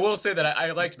surprised. I will say that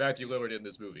I liked Matthew Lillard in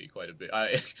this movie quite a bit.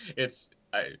 I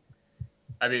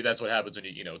mean, that's what happens when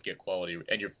you get quality,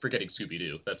 and you're forgetting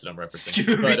Scooby-Doo. That's what I'm referencing.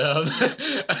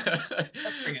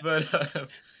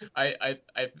 I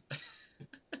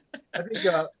think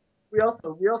we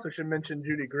also should mention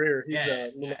Judy Greer.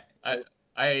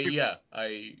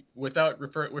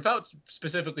 Without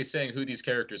specifically saying who these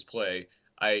characters play,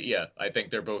 I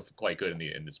think they're both quite good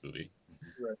in this movie.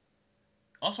 Right.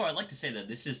 Also, I'd like to say that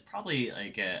this is probably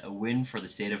like a win for the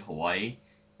state of Hawaii.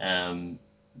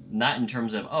 Not in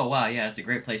terms of, oh wow, yeah, it's a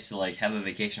great place to like have a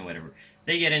vacation or whatever.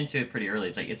 They get into it pretty early.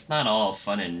 It's like it's not all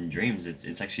fun and dreams.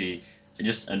 It's actually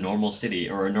just a normal city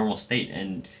or a normal state.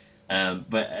 And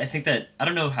but I think that I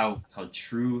don't know how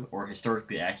true or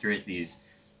historically accurate these.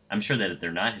 I'm sure that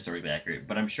they're not historically accurate,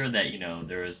 but I'm sure that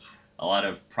there's a lot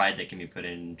of pride that can be put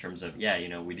in terms of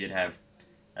we did have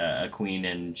a queen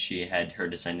and she had her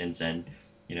descendants, and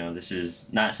this is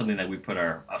not something that we put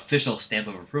our official stamp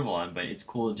of approval on, but it's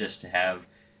cool just to have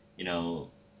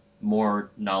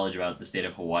more knowledge about the state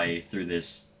of Hawaii through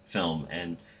this film,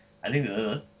 and I think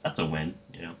that's a win.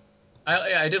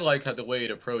 I did like how the way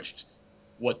it approached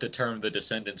what the term "the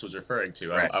descendants" was referring to.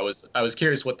 Right. I was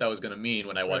curious what that was going to mean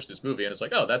when I watched this movie, and it's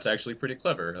like, oh, that's actually pretty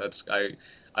clever. I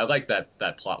like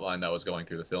that plot line that was going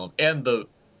through the film, and the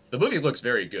movie looks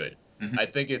very good. Mm-hmm. I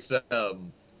think it's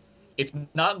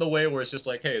not in the way where it's just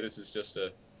like, hey, this is just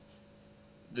an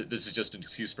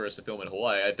excuse for us to film in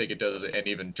Hawaii. I think it does, and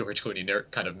even George Clooney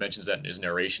kind of mentions that in his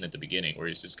narration at the beginning, where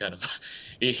he's just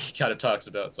he kind of talks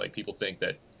about, it's like people think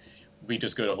that we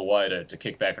just go to Hawaii to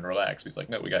kick back and relax. He's like,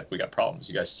 no, we got problems.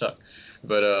 You guys suck.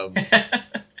 But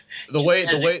the way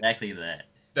exactly that.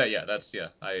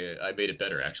 I made it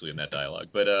better actually in that dialogue.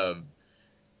 But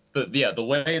yeah, the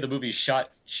way the movie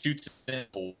shoots in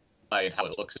Hawaii and how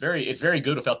it looks, it's very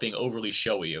good without being overly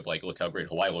showy of like, look how great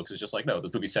Hawaii looks. It's just like, no, the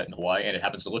movie's set in Hawaii and it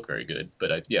happens to look very good.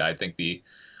 But I think the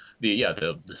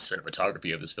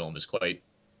cinematography of this film is quite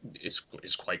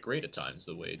great at times.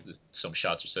 The way some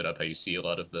shots are set up, how you see a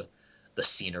lot of the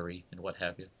scenery and what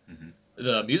have you. Mm-hmm.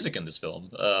 The music in this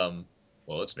film,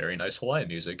 well, it's very nice Hawaiian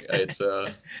music. It's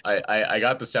I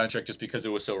got the soundtrack just because it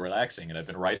was so relaxing, and I've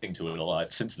been writing to it a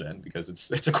lot since then because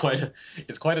it's quite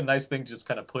a nice thing to just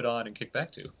kind of put on and kick back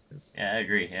to. Yeah, I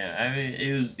agree. Yeah, I mean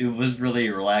it was really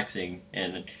relaxing,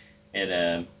 and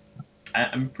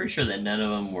I'm pretty sure that none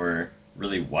of them were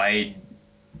really wide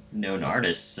known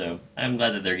artists, so I'm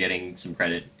glad that they're getting some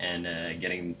credit and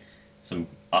getting some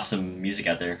awesome music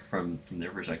out there from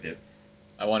their perspective.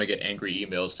 I want to get angry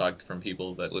emails from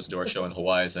people that listen to our show in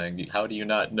Hawaii saying, how do you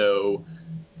not know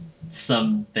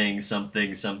something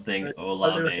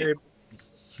Olave?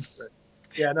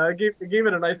 Yeah, no, it gave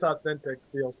it a nice authentic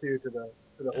feel too to the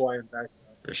Hawaiian background.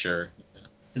 For sure.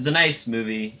 It's a nice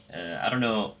movie. I don't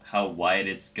know how wide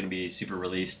it's going to be super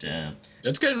released.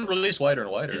 It's getting released wider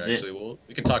and wider, Is it? actually.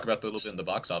 We can talk about that a little bit in the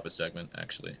box office segment,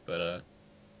 actually. But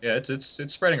yeah,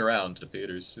 it's spreading around to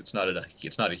theaters. It's not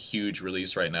a huge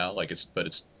release right now, but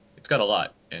it's got a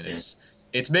lot, and Yeah.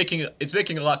 it's making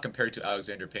a lot compared to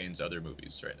Alexander Payne's other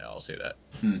movies right now. I'll say that.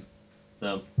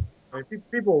 So, I think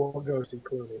people will go see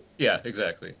Clooney. Yeah,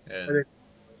 exactly. And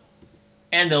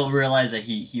and they'll realize that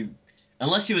he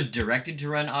unless he was directed to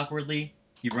run awkwardly,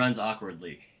 he runs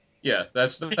awkwardly. yeah,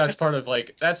 that's part of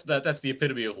that's the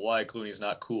epitome of why Clooney's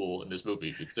not cool in this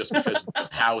movie. It's just because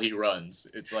of how he runs.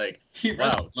 It's like, He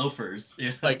runs wow. loafers.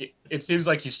 Yeah. Like it seems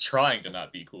like he's trying to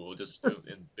not be cool,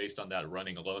 based on that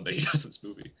running alone that he does in this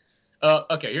movie.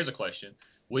 Okay, here's a question: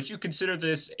 would you consider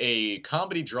this a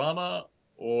comedy drama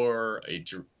or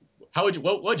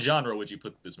what genre would you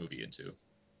put this movie into?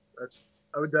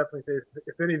 I would definitely say,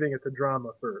 if anything, it's a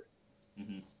drama first.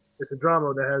 Mm-hmm. It's a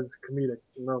drama that has comedic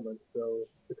moments, so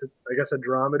I guess a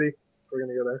dramedy. If we're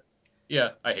gonna go there.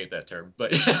 Yeah, I hate that term,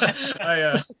 but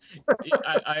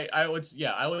I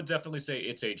would definitely say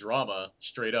it's a drama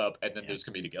straight up, and then there's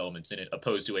comedic elements in it,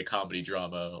 opposed to a comedy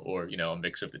drama or a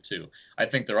mix of the two. I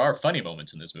think there are funny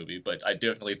moments in this movie, but I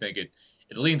definitely think it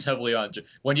leans heavily on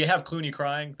when you have Clooney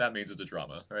crying, that means it's a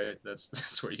drama, right?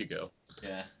 That's where you go.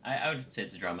 Yeah, I would say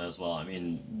it's a drama as well. I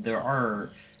mean, there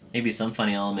are maybe some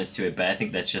funny elements to it, but I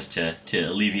think that's just to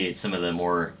alleviate some of the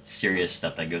more serious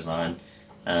stuff that goes on.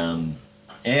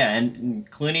 Yeah, and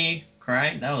Clooney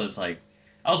crying, that was like,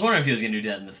 I was wondering if he was going to do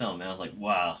that in the film, and I was like,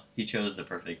 wow, he chose the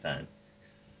perfect time.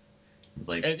 It's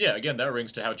like, And yeah, again, that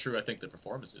rings to how true I think the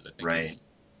performance is. Right.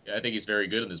 I think he's very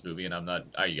good in this movie, and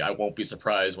I won't be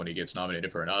surprised when he gets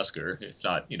nominated for an Oscar, if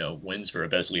not, wins for a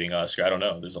Best Leading Oscar. I don't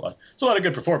know. There's a lot of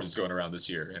good performances going around this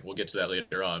year, and we'll get to that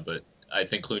later on. But I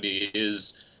think Clooney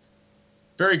is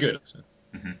very good.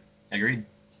 Agreed.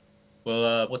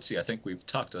 Well, let's see. I think we've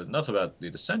talked enough about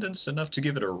The Descendants, enough to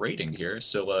give it a rating here.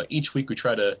 So each week we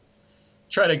try to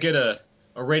get a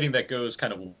rating that goes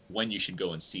kind of when you should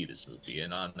go and see this movie.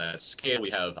 And on that scale, we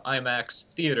have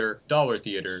IMAX, theater, dollar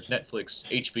theater, Netflix,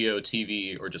 HBO,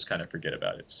 TV, or just kind of forget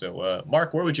about it. So,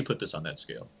 Mark, where would you put this on that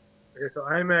scale? Okay, so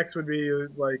IMAX would be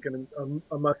like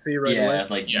a must see right away. Yeah,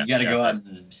 like you got to go out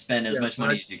and spend as much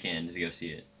money as you can to go see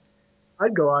it.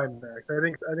 I'd go IMAX. I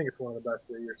think it's one of the best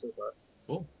of the year so far.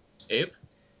 Cool. Abe?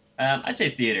 I'd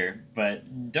say theater,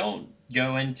 but don't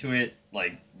go into it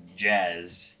like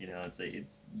jazz.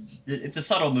 It's a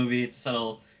subtle movie. It's a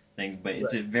subtle thing, but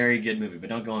it's a very good movie. But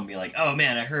don't go and be like, oh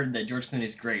man, I heard that George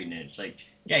Clooney's great in it. It's like,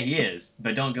 yeah, he is,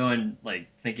 but don't go in like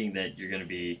thinking that you're gonna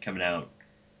be coming out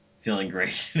feeling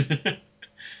great.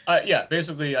 Yeah,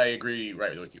 basically, I agree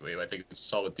right with you, Abe. I think it's a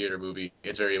solid theater movie.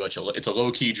 It's very much it's a low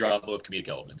key drama with comedic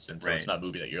elements, and so it's not a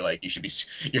movie that you're like you should be.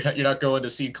 You're not going to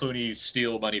see Clooney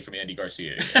steal money from Andy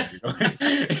Garcia for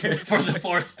the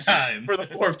fourth time. For the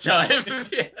fourth time.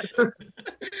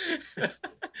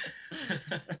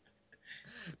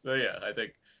 So yeah, I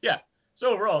think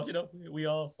So overall, we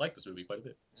all like this movie quite a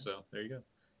bit. So there you go.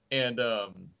 And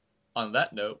on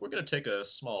that note, we're gonna take a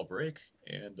small break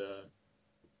and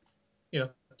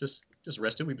just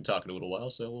rest it. We've been talking a little while,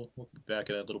 so we'll be back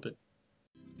in a little bit.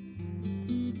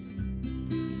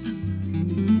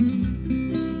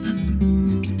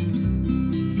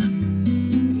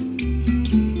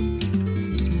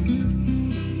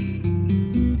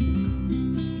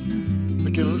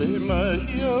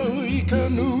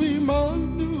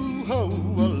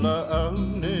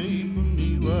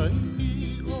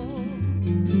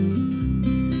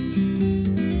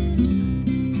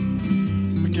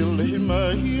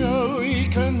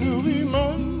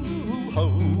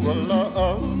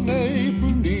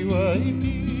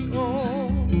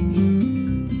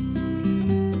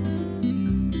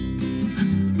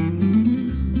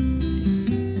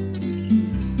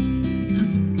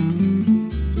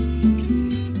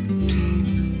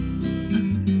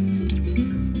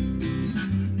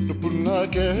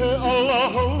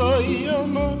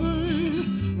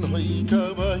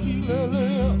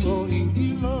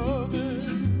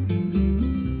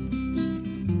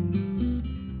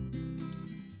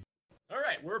 All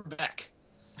right, we're back.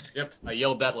 Yep, I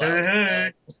yelled that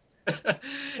loud.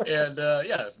 And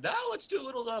now let's do a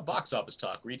little box office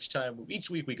talk. Each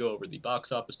week we go over the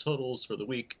box office totals for the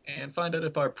week and find out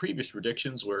if our previous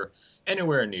predictions were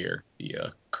anywhere near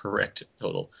the correct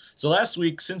total. So last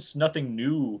week, since nothing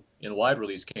new in wide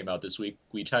release came out this week,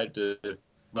 we tried to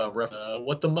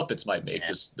what the Muppets might make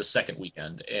the second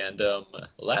weekend. And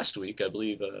last week, I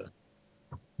believe,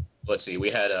 let's see,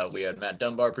 we had Matt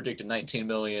Dunbar predicted 19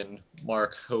 million,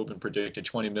 Mark Hoban predicted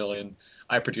 20 million,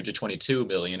 I predicted 22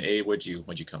 million. What'd you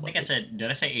come up with? Did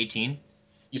I say 18?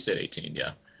 You said 18,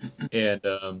 yeah.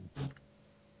 And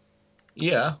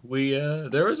yeah, we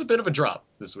there was a bit of a drop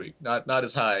this week. Not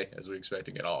as high as we were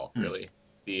expecting at all, really.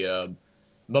 The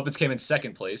Muppets came in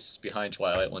second place behind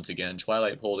Twilight once again.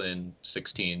 Twilight pulled in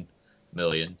 16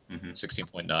 million,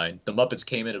 16.9. The Muppets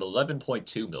came in at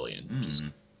 11.2 million, which is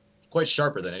quite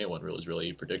sharper than anyone was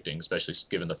really predicting, especially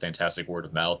given the fantastic word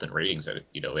of mouth and ratings that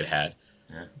it had.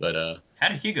 Yeah. But how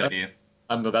did Hugo do?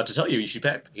 I'm about to tell you, you should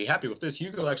be happy with this.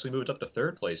 Hugo actually moved up to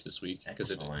third place this week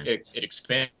because it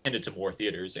expanded to more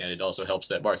theaters, and it also helps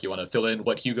that, Mark, you want to fill in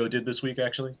what Hugo did this week,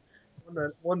 actually?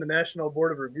 Won the National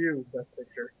Board of Review Best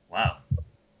Picture. Wow.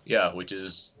 Yeah, which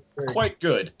is quite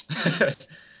good.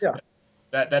 Yeah.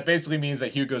 That basically means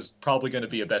that Hugo's probably going to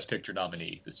be a Best Picture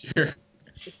nominee this year.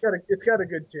 It's got a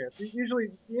good chance.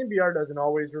 Usually, the NBR doesn't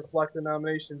always reflect the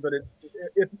nomination, but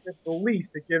if at the least,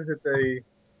 it gives it the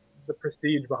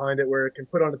prestige behind it, where it can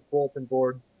put on its bulletin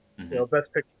board,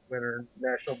 Best Picture winner,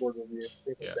 National Board Review,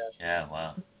 things like that. Yeah,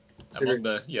 wow.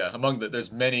 Among the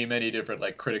there's many different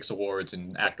like critics awards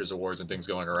and actors awards and things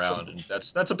going around, and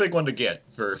that's a big one to get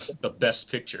for the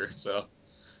Best Picture. So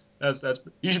that's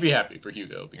you should be happy for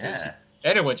Hugo, because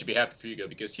anyone should be happy for Hugo,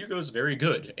 because Hugo's very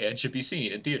good and should be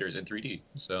seen in theaters in 3D.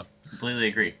 So completely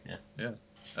agree. Yeah.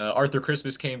 Arthur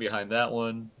Christmas came behind that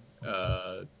one.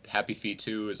 Happy Feet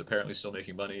 2 is apparently still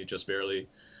making money, just barely.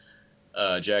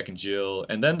 Jack and Jill,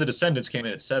 and then The Descendants came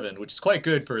in at 7, which is quite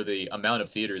good for the amount of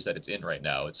theaters that it's in right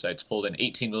now. It's pulled in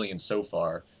 18 million so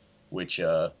far, which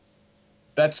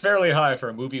that's fairly high for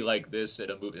a movie like this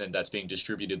and that's being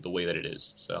distributed the way that it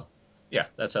is. So yeah,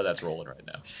 that's how that's rolling right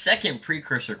now. Second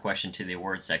precursor question to the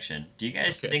award section: do you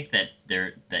guys think that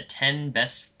 10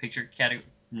 Best Picture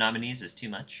nominees is too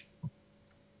much?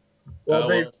 Well,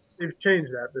 they've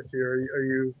changed that this year. Are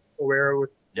you aware with?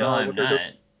 No, I'm not.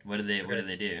 What do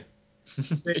they do?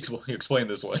 Explain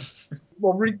this one.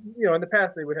 Well, in the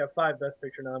past they would have 5 Best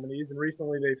Picture nominees, and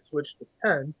recently they've switched to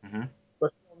 10.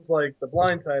 But films like The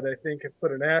Blind Side, I think, have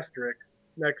put an asterisk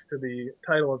next to the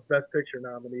title of Best Picture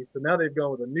nominee. So now they've gone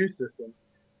with a new system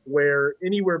where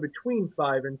anywhere between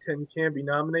 5 and 10 can be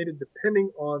nominated,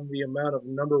 depending on the amount of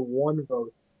number 1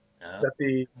 votes that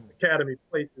the Academy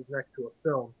places next to a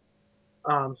film.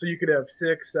 So you could have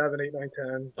 6, 7, 8, 9,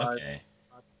 10, 5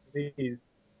 nominees.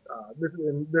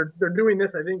 They're doing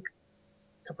this, I think,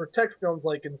 to protect films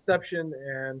like Inception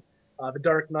and The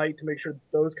Dark Knight, to make sure that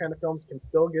those kind of films can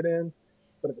still get in,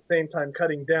 but at the same time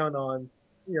cutting down on,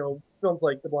 films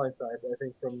like The Blind Side, I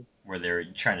think, from where they're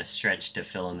trying to stretch to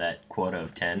fill in that quota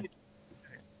of 10.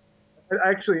 I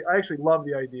actually love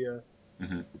the idea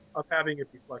of having it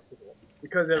be flexible,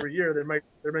 because every year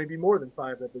there may be more than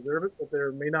 5 that deserve it, but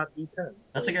there may not be 10.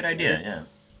 That's a good idea.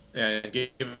 Yeah.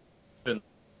 Given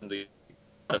the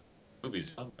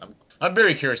movies, I'm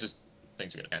very curious as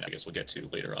things are going to end. I guess we'll get to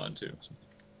later on too.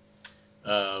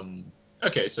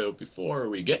 Okay, so before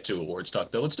we get to awards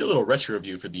talk, though, let's do a little retro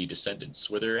review for The Descendants.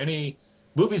 Were there any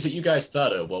movies that you guys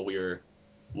thought of while we were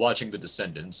watching The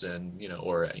Descendants, and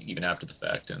or even after the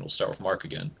fact? And we'll start with Mark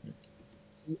again.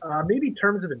 Maybe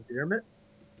Terms of Endearment.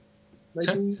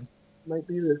 Might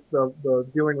be this the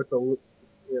dealing with the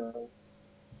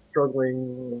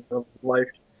struggling of life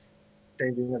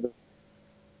changing of the.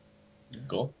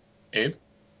 Cool. Abe?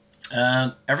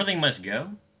 Everything Must Go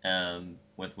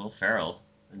with Will Ferrell,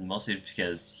 mostly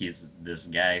because he's this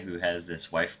guy who has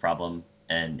this wife problem,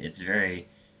 and it's very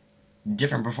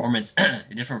different performance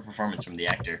from the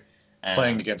actor.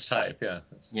 Playing against type, yeah.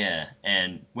 Yeah,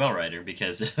 and Whale Rider,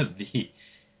 because of the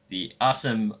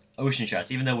awesome ocean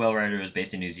shots. Even though Whale Rider was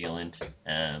based in New Zealand,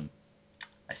 I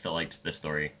still liked the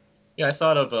story. Yeah, I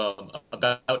thought of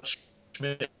About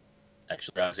Schmidt,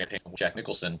 actually, Alexander Payne, Jack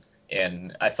Nicholson.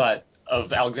 And I thought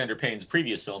of Alexander Payne's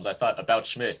previous films. I thought About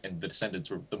Schmidt and The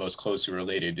Descendants were the most closely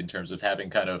related in terms of having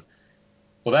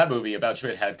that movie, About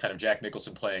Schmidt, had kind of Jack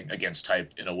Nicholson playing against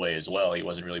type in a way as well. He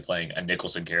wasn't really playing a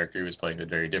Nicholson character. He was playing a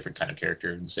very different kind of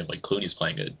character. And same like Clooney's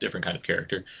playing a different kind of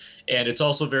character. And it's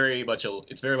also very much a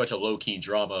low-key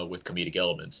drama with comedic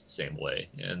elements the same way.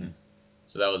 And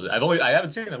so that was, I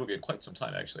haven't seen that movie in quite some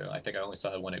time, actually. I think I only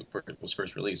saw it when it was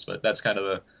first released, but that's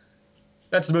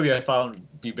the movie I found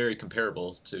be very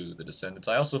comparable to The Descendants.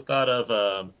 I also thought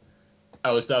of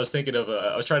I was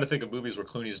trying to think of movies where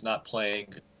Clooney's not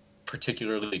playing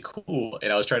particularly cool,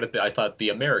 and I thought The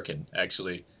American,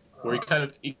 actually, where he kind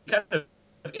of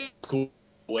is cool.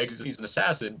 He's an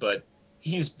assassin, but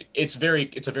it's a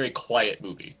very quiet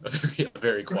movie, a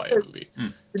very quiet movie,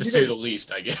 to say the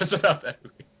least, I guess, about that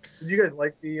movie. Did you guys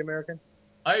like The American?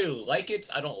 I like it.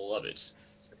 I don't love it.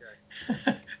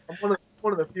 Okay. I'm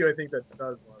one of the few I think that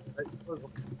does love it.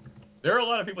 There are a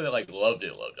lot of people that loved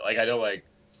it. Like I know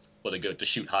well, to go to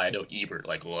Shoot High. I know Ebert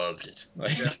like loved it.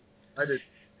 Like, Yeah, I did.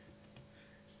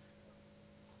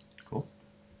 Cool.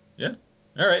 Yeah.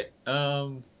 All right.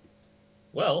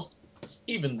 Well,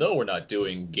 even though we're not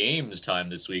doing games time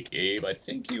this week, Abe, I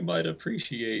think you might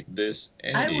appreciate this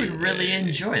I would really anyway.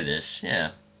 enjoy this.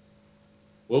 Yeah.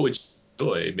 What would you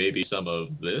enjoy? Maybe some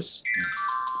of this?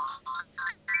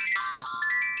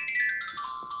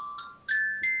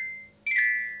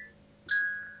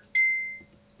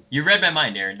 You read my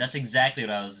mind, Aaron. That's exactly what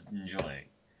I was enjoying.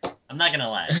 I'm not gonna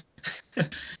lie.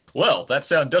 Well, that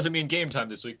sound doesn't mean game time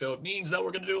this week, though. It means that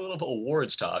we're going to do a little bit of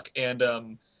awards talk.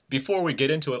 And before we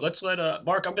get into it, let's let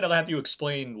Mark. I'm going to have you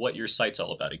explain what your site's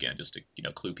all about again, just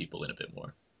to clue people in a bit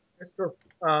more. Sure.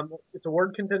 It's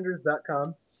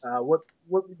awardcontenders.com. What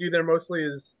we do there mostly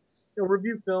is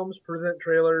review films, present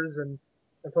trailers and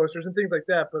posters and things like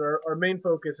that. But our main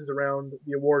focus is around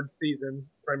the award season,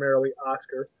 primarily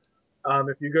Oscar.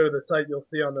 If you go to the site, you'll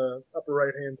see on the upper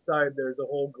right-hand side there's a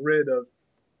whole grid of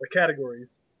the categories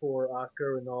for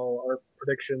Oscar and all our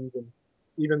predictions and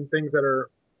even things that are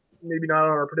maybe not on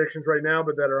our predictions right now,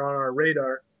 but that are on our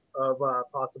radar of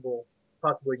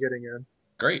possibly getting in.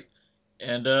 Great.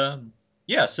 And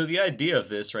yeah, so the idea of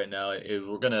this right now is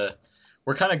we're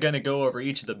kind of gonna go over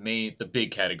each of the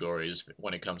big categories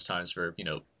when it comes times for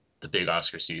the big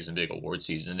Oscar season, big award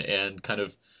season, and kind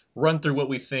of run through what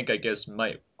we think, I guess,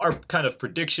 our kind of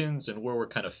predictions and where we're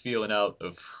kind of feeling out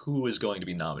of who is going to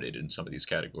be nominated in some of these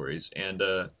categories. And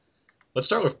let's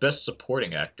start with Best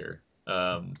Supporting Actor.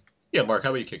 Yeah, Mark, how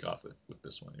about you kick off with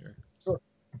this one here? So,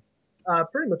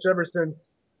 pretty much ever since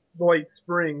the late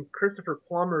spring, Christopher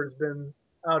Plummer has been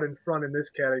out in front in this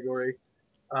category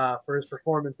for his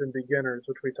performance in Beginners,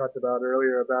 which we talked about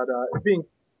earlier, about it being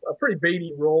a pretty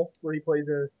Beatty role where he plays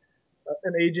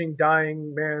an aging,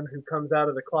 dying man who comes out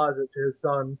of the closet to his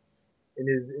son in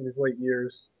his late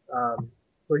years.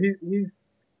 So he's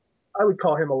I would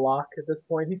call him a lock at this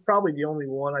point. He's probably the only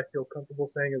one I feel comfortable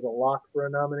saying is a lock for a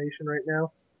nomination right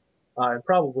now, and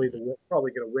probably going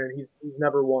to win. He's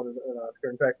never won an Oscar.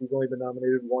 In fact, he's only been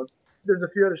nominated once. There's a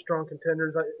few other strong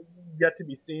contenders yet to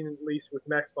be seen, at least with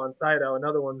Max von Sydow,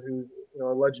 another one who's a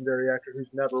legendary actor who's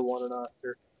never won an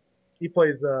Oscar. He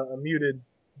plays a muted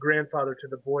grandfather to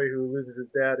the boy who loses his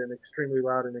dad in Extremely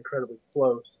Loud and Incredibly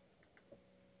Close.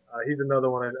 He's another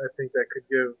one I think that could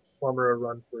give Plummer a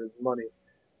run for his money.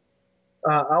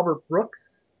 Albert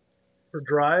Brooks for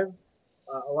Drive.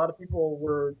 A lot of people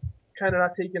were kind of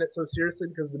not taking it so seriously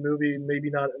because the movie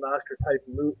maybe not an Oscar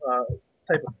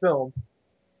type of film,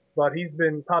 but he's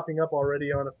been popping up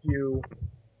already on a few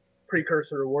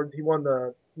precursor awards. He won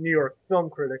the New York Film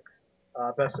Critics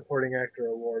Best Supporting Actor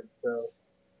award, so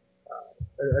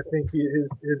I think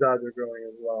his odds are growing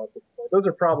as well at this point. Those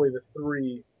are probably the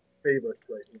three favorites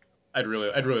right now. I'd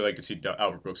really like to see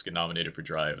Albert Brooks get nominated for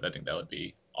Drive. I think that would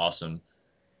be awesome.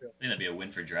 I think that'd be a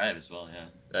win for Drive as well,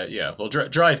 yeah. Yeah, well,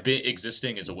 Drive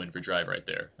existing is a win for Drive right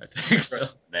there, I think. So.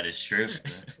 That is true.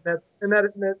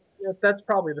 That's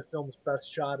probably the film's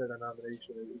best shot at a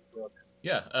nomination. Is Brooks.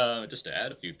 Yeah, just to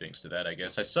add a few things to that, I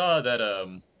guess. I saw that,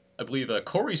 I believe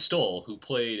Corey Stoll, who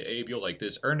played Abe, you'll like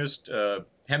this, Ernest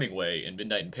Hemingway in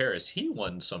Midnight in Paris, he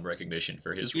won some recognition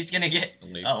for his... He's going to get...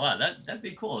 Oh, wow, that'd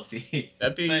be cool if he...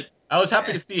 I was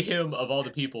happy to see him, of all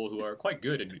the people who are quite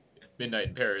good in Midnight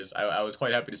in Paris, I was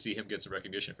quite happy to see him get some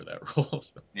recognition for that role.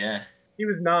 So. Yeah. He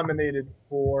was nominated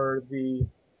for the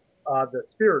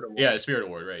Spirit Award. Yeah, the Spirit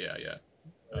Award, right, yeah.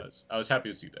 I was happy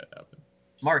to see that happen.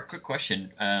 Mark, quick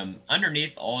question.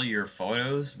 Underneath all your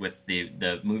photos with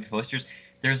the movie posters,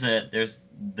 there's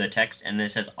the text and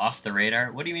it says "off the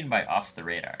radar." What do you mean by "off the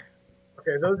radar"?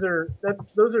 Okay, those are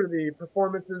the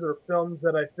performances or films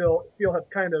that I feel have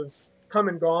kind of come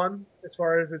and gone as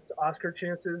far as its Oscar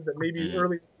chances. That maybe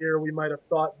early this year we might have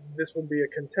thought this would be a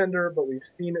contender, but we've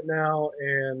seen it now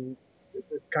and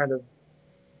it's kind of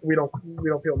we don't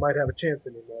feel it might have a chance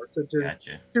anymore. So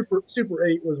Gotcha. Super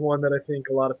 8 was one that I think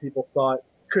a lot of people thought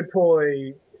could pull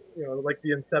a like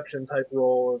the Inception type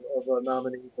role of a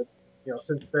nominee, but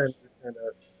since then, kind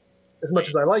of, as much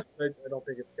as I like it, I don't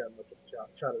think it's got much of a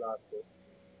shot at Oscar.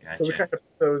 Gotcha.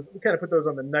 So we kind of put those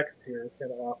on the next tier. It's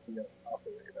kind of off the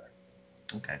radar.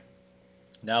 Okay.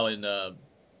 Now,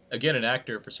 again, an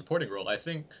actor for supporting role, I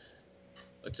think.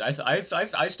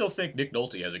 I still think Nick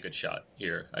Nolte has a good shot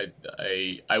here.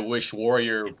 I wish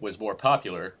Warrior was more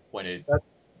popular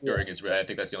during his. I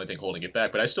think that's the only thing holding it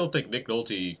back. But I still think Nick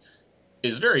Nolte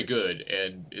is very good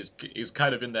and is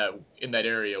kind of in that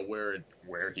area where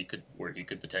he could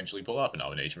potentially pull off a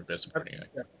nomination for Best Supporting Actor.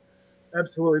 Yeah.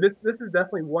 Absolutely, this is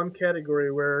definitely one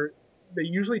category where they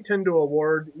usually tend to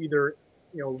award either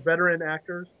veteran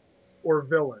actors or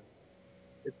villains.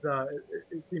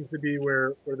 It seems to be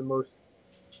where the most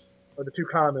or the two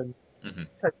common Mhm.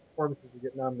 type of performances you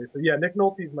get nominated. So yeah, Nick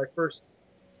Nolte is my first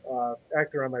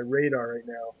actor on my radar right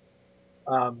now.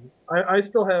 I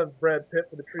still have Brad Pitt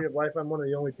for the Tree of Life. I'm one of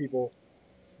the only people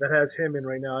that has him in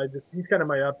right now. He's kind of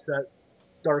my upset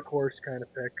dark horse kind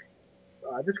of pick.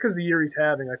 Just because the year he's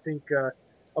having, I think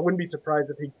I wouldn't be surprised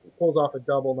if he pulls off a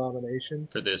double nomination.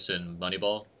 For this and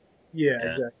Moneyball. Yeah,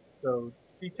 Yeah. exactly. So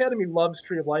the Academy loves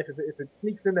Tree of Life. If it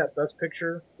sneaks in that Best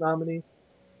Picture nomination,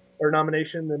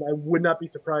 then I would not be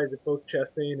surprised if both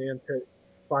Chastain and Pitt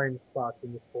find spots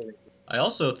in the supporting. I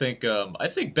also think I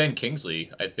think Ben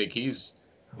Kingsley. I think he's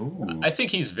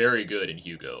very good in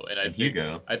Hugo, and I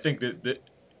think that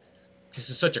this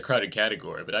is such a crowded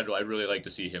category, but I'd really like to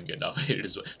see him get nominated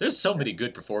as well. There's so many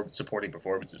good supporting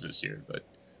performances this year, but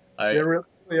There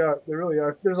really are. There really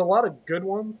are. There's a lot of good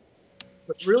ones,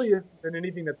 but really isn't been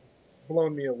anything that's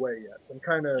blown me away yet. I'm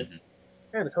kind of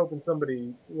hoping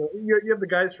somebody. You have the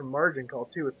guys from Margin Call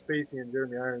too, with Spacey and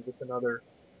Jeremy Irons. It's another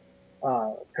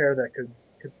pair that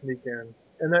could sneak in.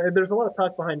 And there's a lot of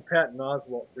talk behind Patton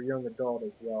Oswalt for young adult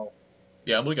as well.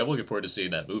 yeah, I'm looking forward to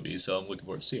seeing that movie. So I'm looking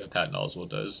forward to see how Patton Oswalt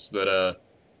does. But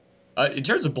in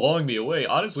terms of blowing me away,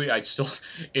 honestly, I still,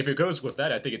 if it goes with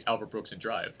that, I think it's Albert Brooks and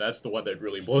Drive. That's the one that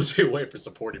really blows me away for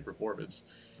supporting performance.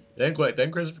 Then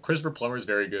Christopher Plummer is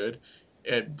very good,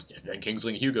 and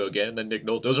Kingsley and Hugo again, and then Nick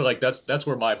Nolte. Those are that's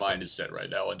where my mind is set right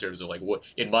now in terms of like what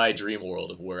in my dream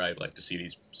world of where I'd like to see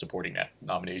these supporting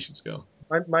nominations go.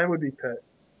 Mine would be Pitt.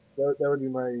 That would be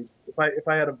my if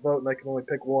I had a vote and I can only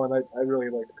pick one. I really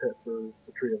like Pitt for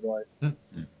the Tree of Life. All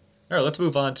right, let's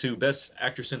move on to Best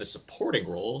Actress in a Supporting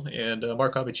Role, and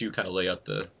Mark, how about you kind of lay out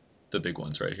the big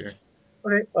ones right here?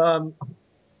 Okay.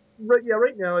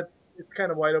 Right now it's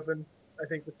kind of wide open. I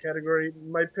think this category.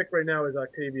 My pick right now is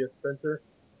Octavia Spencer.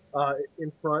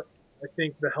 In front, I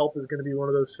think The Help is going to be one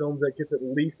of those films that gets at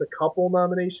least a couple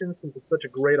nominations since it's such a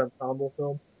great ensemble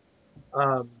film.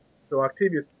 So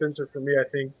Octavia Spencer for me, I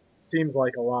think, seems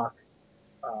like a lock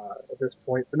at this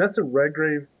point. Vanessa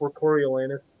Redgrave for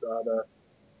Coriolanus,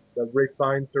 the Ralph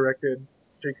Fiennes directed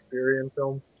Shakespearean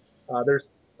film. There's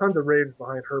tons of raves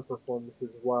behind her performances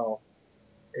as well.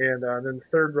 And then the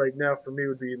third right now for me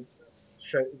would be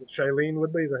Shailene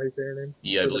Woodley. Is that how you say her name?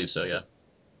 Yeah, I believe so. Yeah.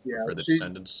 Yeah. For The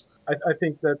Descendants. I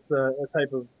think that's a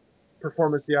type of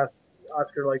performance the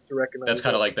Oscar likes to recognize. That's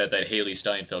kind of like that Haley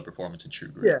Steinfeld performance in True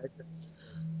Grit. Yeah,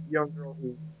 young girl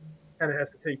who kind of has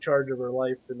to take charge of her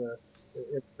life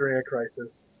during a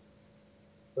crisis.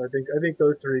 So I think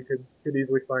those three could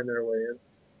easily find their way in.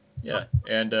 Yeah,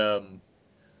 and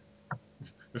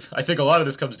I think a lot of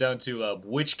this comes down to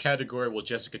which category will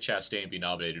Jessica Chastain be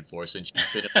nominated for, since she's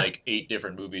been in like 8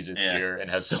 different movies this year and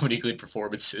has so many good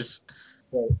performances.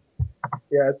 So,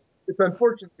 yeah, it's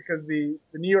unfortunate because the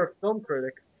New York Film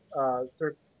Critics,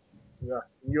 New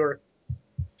York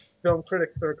Film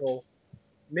Critics Circle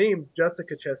named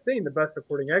Jessica Chastain the best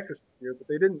supporting actress this year, but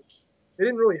they didn't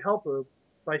really help her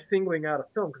by singling out a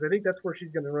film, because I think that's where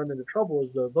she's going to run into trouble,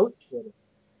 is the vote splitting.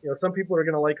 Some people are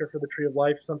going to like her for The Tree of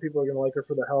Life, some people are going to like her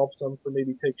for The Help, some for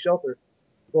maybe Take Shelter.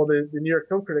 Well, the New York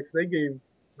Film Critics, they gave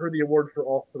her the award for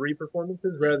all 3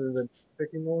 performances rather than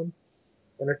picking one.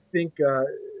 And I think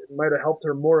it might have helped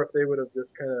her more if they would have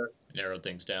just kind of narrowed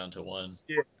things down to one.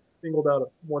 Yeah, singled out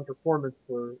one performance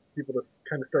for people to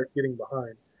kind of start getting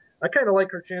behind. I kind of like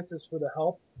her chances for The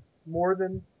Help more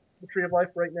than The Tree of Life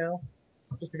right now,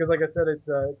 just because, like I said, it's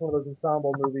one of those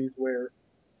ensemble movies where,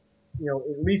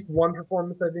 at least one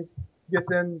performance I think gets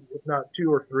in, if not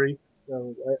 2 or 3.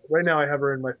 So right now I have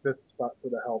her in my 5th spot for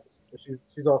The Help.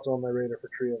 She's also on my radar for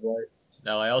Tree of Life.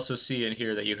 Now I also see in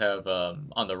here that you have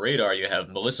on the radar you have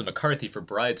Melissa McCarthy for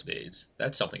Bridesmaids.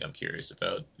 That's something I'm curious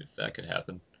about, if that could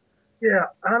happen. Yeah,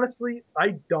 honestly,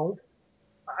 I don't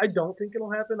think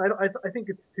it'll happen. I think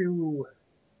it's too.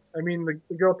 I mean,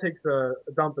 the girl takes a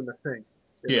dump in the sink.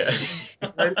 Yeah.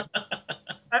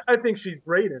 I think she's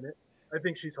great in it. I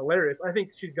think she's hilarious. I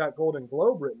think she's got Golden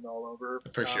Globe written all over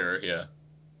her. For sure, yeah.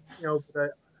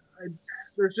 But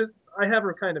I have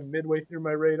her kind of midway through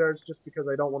my radars just because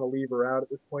I don't want to leave her out at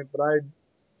this point. But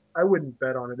I wouldn't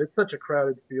bet on it. It's such a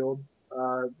crowded field.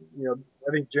 I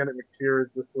think Janet McTeer is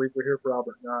the sleeper here for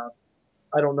Albert Nobbs.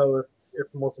 I don't know if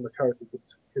Melissa McCarthy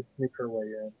could sneak her way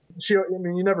in.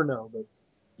 You never know, but.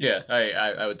 Yeah,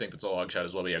 I would think that's a long shot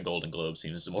as well. But yeah, Golden Globe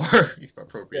seems more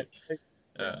appropriate.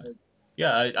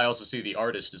 Yeah, I also see the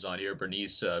artist is on here,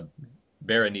 Berenice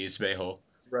Bejo.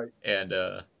 Right. And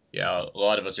a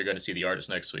lot of us are going to see the artist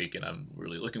next week, and I'm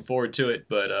really looking forward to it.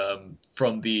 But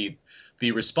from the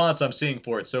response I'm seeing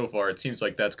for it so far, it seems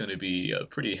like that's going to be a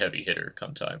pretty heavy hitter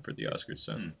come time for the Oscars.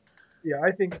 So Yeah,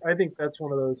 I think that's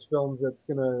one of those films that's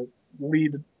gonna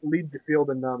lead the field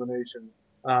in nominations.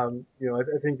 I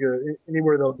think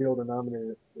anywhere they'll be able to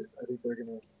nominate it, I think they're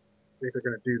gonna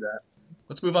do that.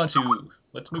 Let's move on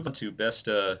to best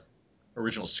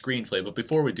original screenplay. But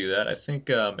before we do that, I think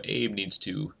Abe needs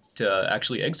to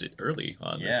actually exit early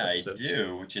on this Yeah, I episode.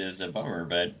 do, which is a bummer,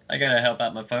 but I gotta help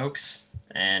out my folks,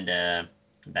 and I'm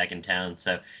back in town.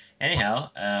 So, anyhow,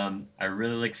 I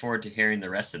really look forward to hearing the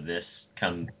rest of this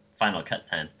come final cut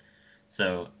time.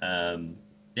 So,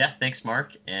 yeah, thanks,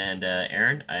 Mark and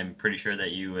Aaron. I'm pretty sure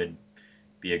that you would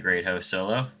be a great host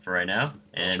solo for right now,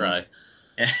 I'll and try.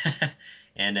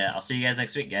 and I'll see you guys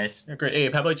next week, guys. Yeah, great.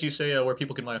 Abe, how about you say where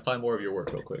people can find more of your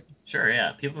work real quick? Sure,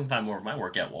 yeah. People can find more of my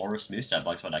work at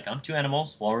walrusmoose.blogspot.com, two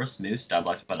animals,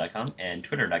 walrusmoose.blogspot.com, and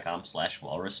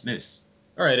twitter.com/walrusmoose.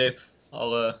 All right, Abe.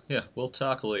 We'll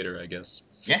talk later, I guess.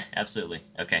 Yeah, absolutely.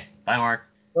 Okay. Bye, Mark.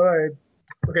 All right.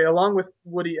 Okay, along with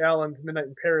Woody Allen's Midnight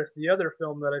in Paris, the other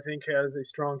film that I think has a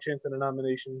strong chance at a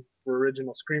nomination for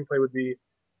original screenplay would be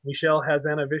Michel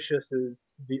Hazanavicius's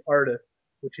The Artist,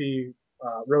 which he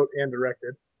wrote and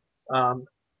directed. Um,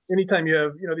 anytime you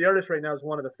have, The Artist right now is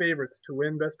one of the favorites to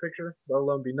win Best Picture, let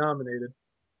alone be nominated.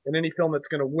 And any film that's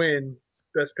going to win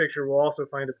Best Picture will also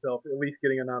find itself at least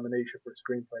getting a nomination for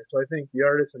screenplay. So I think The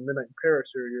Artist and Midnight in Paris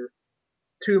are your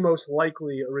two most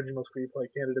likely original screenplay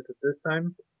candidates at this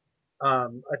time.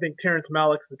 I think Terrence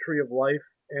Malick's The Tree of Life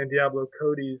and Diablo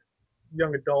Cody's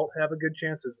Young Adult have a good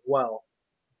chance as well.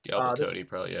 Diablo Cody,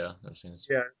 probably, yeah. That seems.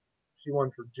 Yeah, she won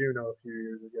for Juno a few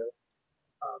years ago.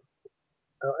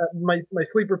 My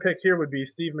sleeper pick here would be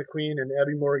Steve McQueen and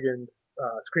Abby Morgan's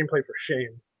screenplay for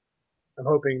Shame. I'm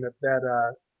hoping that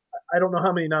I don't know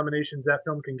how many nominations that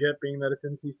film can get, being that it's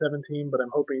NC-17, but I'm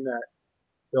hoping that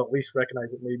they'll at least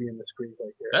recognize it maybe in the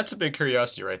screenplay here. That's a big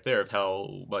curiosity right there of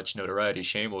how much notoriety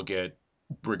Shame will get,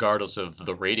 regardless of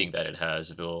the rating that it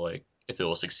has. If it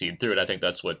will succeed through it, I think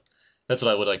that's what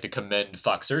I would like to commend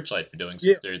Fox Searchlight for doing,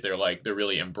 since they're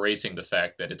really embracing the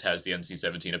fact that it has the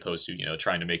NC-17, opposed to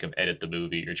trying to make them edit the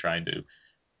movie or trying to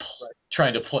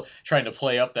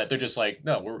play up that they're just like,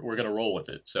 no, we're gonna roll with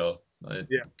it. So I'm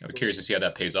curious to see how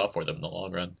that pays off for them in the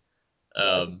long run.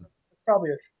 That's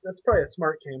probably a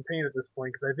smart campaign at this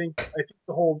point, because I think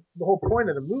the whole point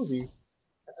of the movie,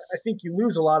 I think you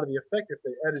lose a lot of the effect if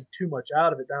they edit too much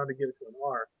out of it down to get it to an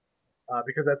R,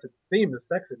 because that's its theme, the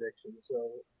sex addiction.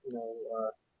 So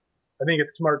I think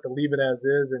it's smart to leave it as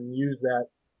is and use that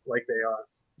like they are.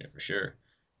 Yeah, for sure.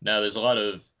 Now there's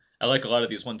I like a lot of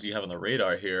these ones you have on the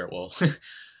radar here. Well,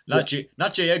 not J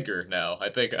Edgar now. I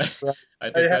think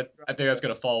that's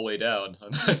gonna fall way down.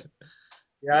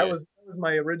 Yeah, that was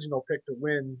my original pick to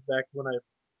win back when I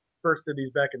first did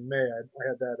these back in May. I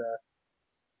had that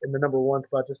in the number one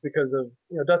spot just because of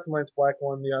Dustin Lance Black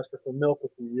won the Oscar for Milk a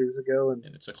few years ago, and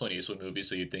it's a Clint Eastwood movie,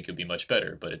 so you'd think it'd be much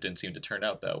better, but it didn't seem to turn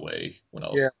out that way when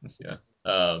else. Yeah.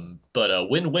 But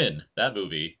Win-Win, that's a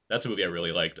movie I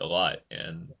really liked a lot,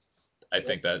 and I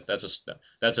think that's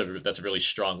a really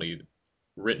strongly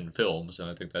written film, so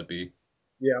I think that'd be.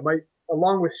 Yeah,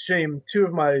 along with Shame, two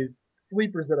of my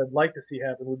sleepers that I'd like to see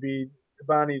happen would be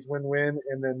Tabani's Win-Win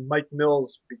and then Mike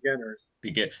Mills' Beginners.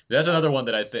 That's another one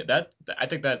that I think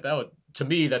that would, to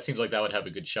me, that seems like that would have a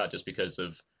good shot just because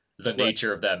of the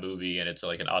nature of that movie, and it's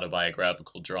like an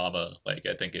autobiographical drama. Like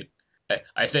I think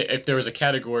if there was a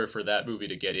category for that movie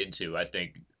to get into, I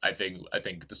think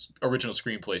this original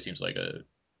screenplay seems like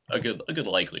a good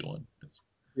likely one.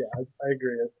 Yeah, I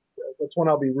agree. That's one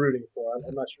I'll be rooting for.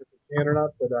 I'm not sure if it can or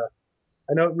not, but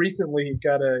I know recently he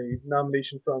got a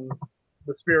nomination from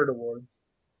the Spirit Awards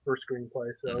for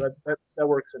screenplay, so that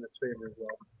works in its favor as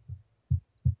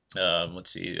well.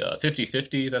 Let's see,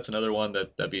 50-50. That's another one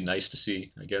that'd be nice to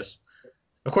see, I guess.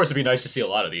 Of course, it'd be nice to see a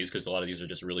lot of these because a lot of these are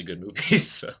just really good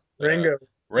movies. So,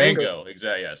 Rango,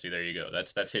 exactly. Yeah, see, there you go.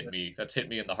 That's hit me. That's hit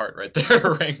me in the heart right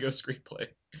there. Rango screenplay.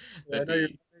 Yeah, I know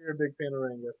you're a big fan of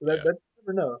Rango, so that you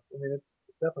never know. I mean, it's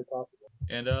definitely possible.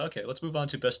 And okay, let's move on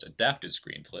to best adapted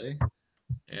screenplay.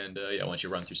 And why don't you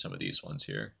run through some of these ones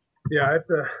here? Yeah, I'm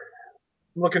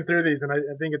looking through these, and I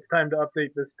think it's time to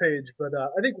update this page. But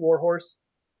I think Warhorse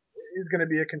is going to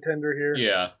be a contender here.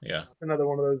 Yeah. It's another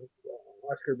one of those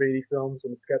Oscar Beatty films,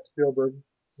 and it's got Spielberg,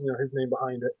 his name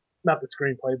behind it. Not the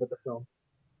screenplay, but the film.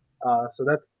 So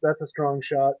that's a strong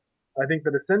shot. I think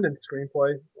the Descendants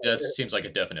screenplay. That seems like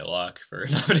a definite lock for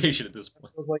nomination at this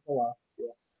point. Feels like a lock. Yeah.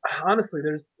 Honestly,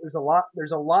 there's a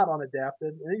lot on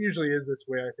adapted, and it usually is this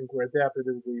way. I think where adapted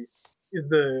is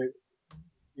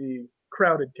the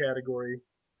crowded category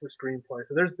for screenplay.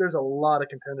 So there's a lot of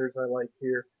contenders I like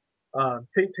here.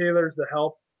 Tate Taylor's The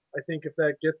Help. I think if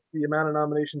that gets the amount of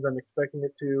nominations I'm expecting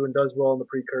it to and does well in the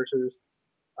precursors,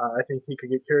 I think he could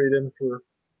get carried in for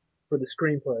the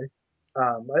screenplay.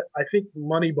 I think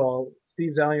Moneyball,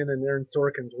 Steve Zalian and Aaron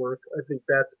Sorkin's work, I think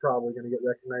that's probably going to get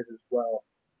recognized as well.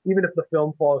 Even if the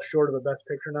film falls short of a Best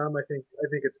Picture nom, I think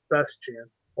its best chance,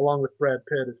 along with Brad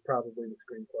Pitt, is probably the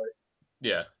screenplay.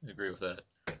 Yeah, I agree with that.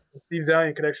 Steve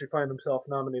Zalian could actually find himself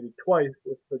nominated twice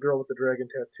if The Girl with the Dragon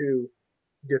Tattoo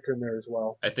gets in there as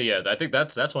well. I think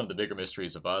that's one of the bigger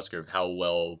mysteries of Oscar, how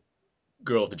well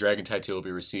Girl with the Dragon Tattoo will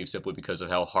be received simply because of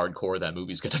how hardcore that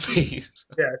movie's going to be.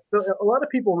 Yeah, so a lot of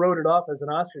people wrote it off as an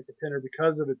Oscar contender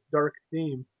because of its dark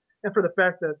theme, and for the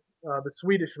fact that the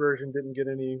Swedish version didn't get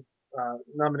any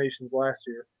nominations last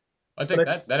year. I think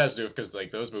that has to do with because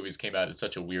like those movies came out at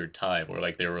such a weird time where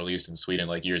like they were released in Sweden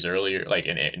like years earlier, like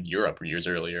in Europe years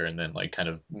earlier, and then like kind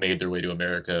of made their way to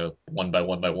America one by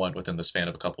one within the span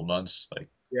of a couple months. Like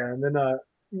Yeah, and then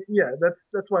yeah,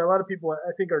 that's why a lot of people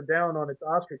I think are down on its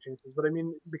Oscar chances. But I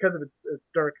mean, because of its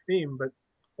dark theme. But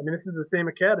I mean, this is the same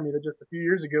Academy that just a few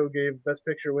years ago gave Best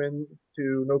Picture wins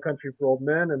to No Country for Old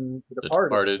Men and The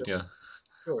Departed. yeah.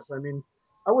 Sure. So I mean,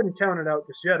 I wouldn't count it out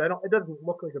just yet. I don't. It doesn't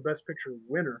look like a Best Picture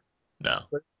winner, No.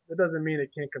 but it doesn't mean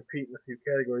it can't compete in a few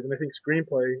categories. And I think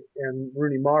screenplay and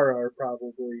Rooney Mara are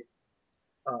probably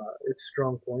its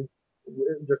strong points.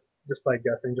 Just by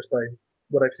guessing, just by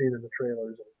what I've seen in the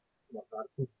trailers and whatnot.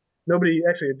 Since nobody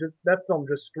actually that film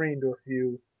just screened to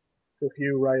a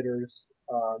few writers.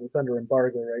 It's under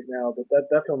embargo right now, but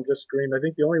that film just screened. I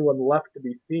think the only one left to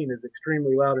be seen is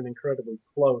Extremely Loud and Incredibly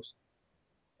Close,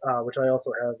 which I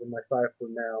also have in my 5 for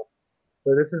now.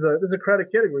 So this is a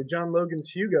credit category. John Logan's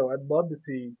Hugo. I'd love to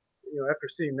see. After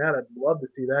seeing that, I'd love to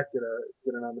see that get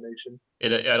a nomination.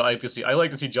 I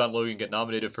like to see John Logan get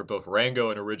nominated for both Rango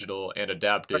and original and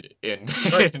adapted in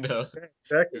Right. Hugo.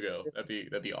 Exactly.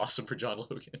 That'd be awesome for John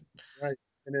Logan. Right,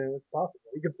 and it's possible.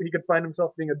 He could find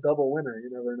himself being a double winner. You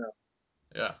never know.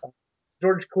 Yeah.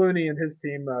 George Clooney and his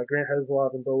team, Grant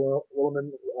Heslov and Bill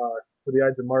Williman, for the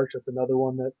Ides of March. That's another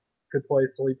one that could play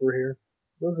sleeper here.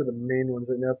 Those are the main ones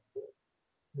right now.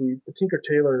 The Tinker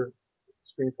Tailor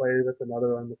screenplay, that's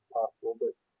another one that's possible.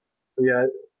 But yeah,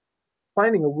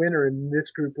 finding a winner in this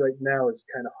group right now is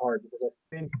kind of hard because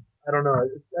I don't know.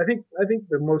 I think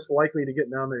the most likely to get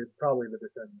nominated is probably The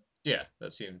Descendants. Yeah,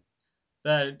 that seemed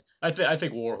that I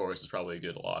think Warhorse is probably a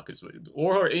good lock.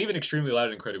 Warhorse, even Extremely Loud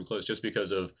and Incredibly Close, just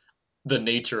because of the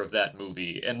nature of that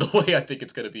movie and the way I think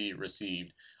it's going to be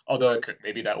received. Although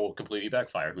maybe that will completely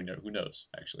backfire. Who knows?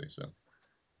 Actually, so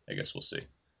I guess we'll see.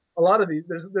 A lot of these,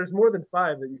 there's more than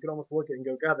 5 that you could almost look at and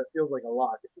go, God, that feels like a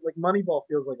lock. It's like Moneyball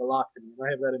feels like a lock to me, and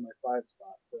I have that in my 5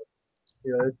 spot.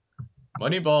 So,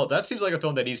 Moneyball, that seems like a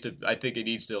film that I think it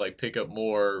needs to like pick up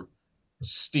more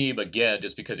steam again,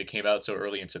 just because it came out so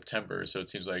early in September. So it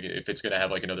seems like if it's going to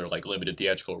have like another like limited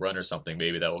theatrical run or something,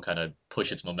 maybe that will kind of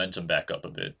push its momentum back up a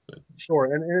bit. But.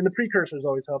 Sure, and the precursors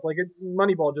always help. Like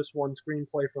Moneyball just won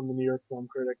screenplay from the New York Film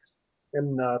Critics,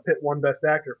 and Pitt won Best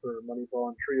Actor for Moneyball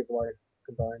and Tree of Life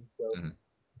combined. So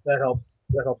that helps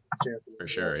its chances. For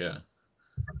sure, yeah.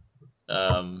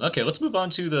 Okay, let's move on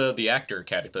to the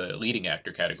leading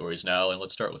actor categories now, and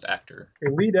let's start with actor.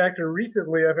 Okay, lead actor.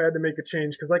 Recently, I've had to make a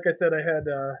change because, like I said, I had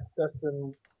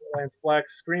Dustin Lance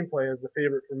Black's screenplay as the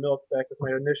favorite for Milk back with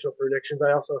my initial predictions.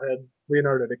 I also had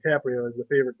Leonardo DiCaprio as the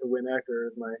favorite to win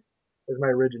actor as my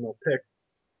original pick,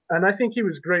 and I think he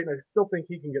was great, and I still think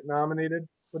he can get nominated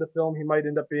for the film. He might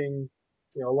end up being,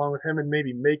 along with him and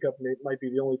maybe makeup might be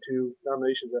the only 2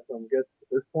 nominations that film gets at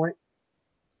this point.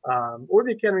 Or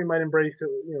the Academy might embrace it.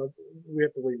 We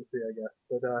have to wait and see, I guess.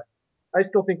 But I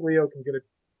still think Leo can get it.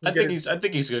 I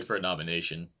think he's good for a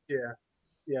nomination. Yeah,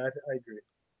 I agree.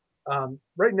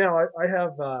 Right now, I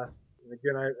have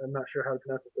again, I'm not sure how to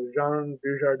pronounce it. But Jean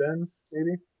Dujardin,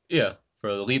 maybe. Yeah,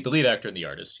 for the lead actor and the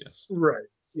artist, yes. Right.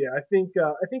 Yeah, I think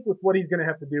with what he's going to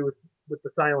have to do with the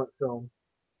silent film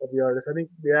of the artist, I think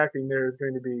the acting there is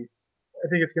going to be. I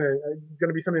think it's going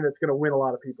to be something that's going to win a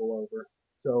lot of people over.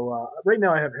 So right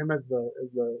now I have him as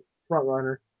the front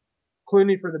runner.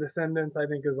 Clooney for The Descendants, I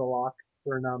think, is a lock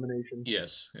for a nomination.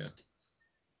 Yes, yeah.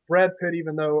 Brad Pitt,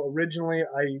 even though originally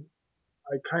I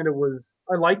kind of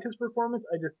I liked his performance,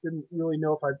 I just didn't really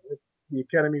know if the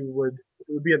Academy would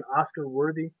be an Oscar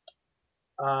worthy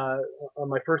on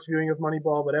my first viewing of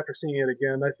Moneyball. But after seeing it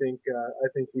again, I think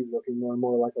he's looking more and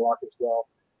more like a lock as well.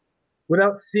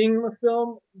 Without seeing the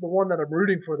film, the one that I'm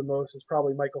rooting for the most is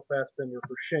probably Michael Fassbender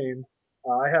for Shame.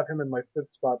 I have him in my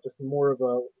 5th spot, just more of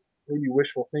a maybe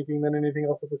wishful thinking than anything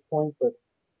else at this point. But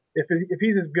if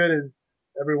he's as good as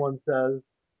everyone says,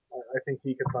 I think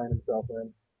he could find himself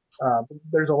in.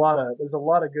 There's a lot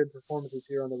of good performances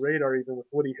here on the radar, even with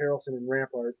Woody Harrelson in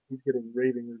Rampart. He's getting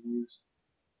raving reviews.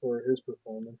 for his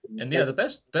performance. And yeah, the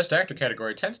best actor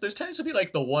category tends to be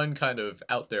like the one kind of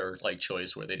out there like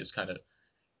choice where they just kind of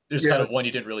there's kind of one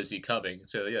you didn't really see coming.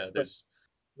 So yeah, there's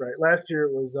right. Last year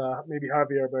it was maybe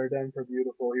Javier Bardem for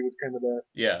Beautiful. He was kind of the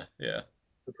yeah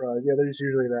surprise. Yeah, there's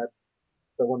usually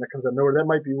the one that comes out of nowhere. That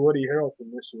might be Woody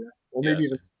Harrelson this year, or maybe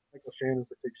even Michael Shannon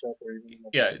for Take Shelter.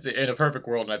 Yeah, it's in a perfect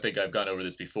world, and I think I've gone over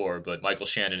this before, but Michael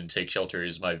Shannon in Take Shelter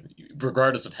is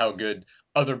regardless of how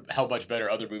much better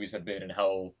other movies have been, and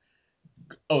how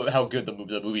good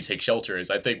the movie Take Shelter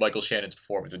is. I think Michael Shannon's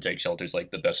performance in Take Shelter is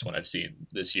like the best one I've seen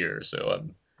this year. So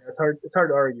it's hard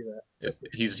to argue that.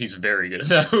 He's very good in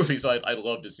that movie, so I'd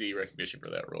love to see recognition for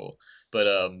that role.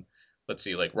 But let's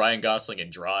see, like Ryan Gosling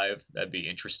in Drive, that'd be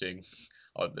interesting.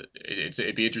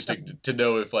 It'd be interesting to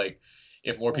know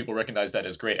if more people recognize that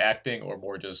as great acting or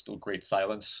more just great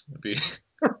silence. It'd be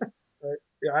right.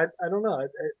 Yeah, I don't know.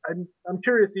 I'm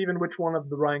curious even which one of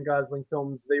the Ryan Gosling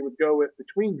films they would go with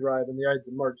between Drive and The Ides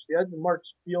of March. The Ides of March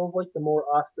feels like the more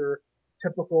Oscar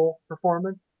typical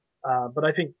performance, but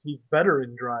I think he's better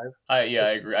in Drive. I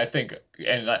agree. I think,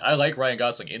 and I like Ryan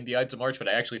Gosling in The Ides of March, but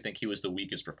I actually think he was the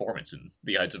weakest performance in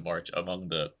The Ides of March among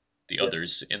the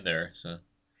others in there. So.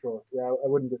 Sure. Yeah, I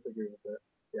wouldn't disagree with that.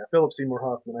 Yeah, Philip Seymour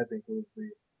Hoffman, I think, was the.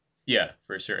 Yeah,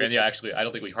 for sure. And yeah, actually, I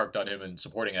don't think we harped on him in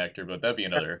supporting actor, but that'd be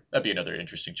another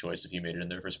interesting choice if he made it in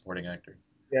there for supporting actor.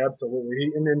 Yeah, absolutely.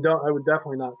 I would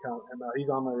definitely not count him out. He's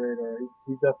on my radar.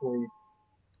 He's definitely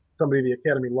somebody the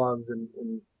Academy loves, and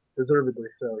deservedly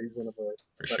so. He's one of our.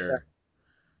 For sure. Actors.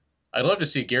 I'd love to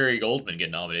see Gary Oldman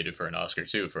get nominated for an Oscar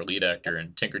too for lead actor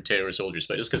in Tinker Tailor Soldier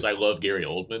Spy, just because I love Gary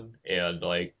Oldman and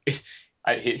like.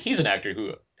 He's an actor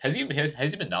who has he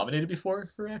been nominated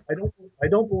before for acting? I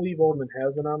don't believe Oldman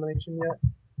has a nomination yet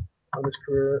on his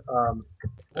career.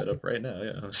 That up right now,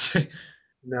 yeah.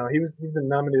 No, he's been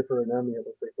nominated for an Emmy, it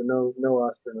looks like, but no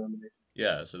Oscar nomination.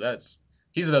 Yeah, so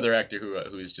he's another actor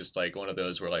who's just like one of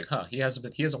those where like, he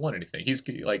hasn't won anything. He's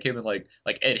like him and like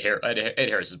Ed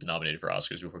Harris has been nominated for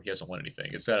Oscars before. He hasn't won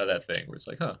anything. It's kind of that thing where it's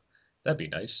like, that'd be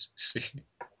nice.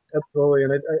 Absolutely,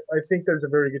 and I think there's a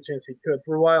very good chance he could.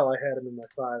 For a while, I had him in my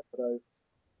 5,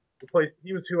 but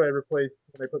he was who I replaced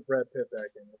when I put Brad Pitt back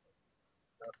in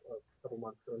a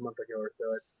month ago or so.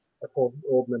 I pulled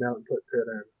Oldman out and put Pitt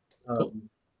in. Cool.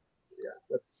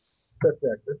 Yeah, that's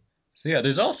actor. So yeah,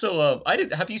 there's also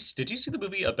did you see the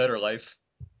movie A Better Life?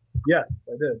 Yes,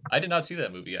 I did. I did not see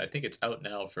that movie. I think it's out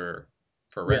now for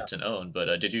rent and own.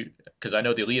 But did you? Because I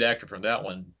know the lead actor from that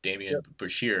one, Damian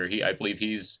Bashir. I believe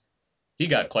he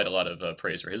got quite a lot of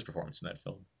praise for his performance in that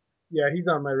film. Yeah, he's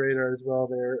on my radar as well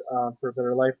there for A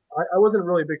Better Life. I wasn't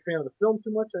really a big fan of the film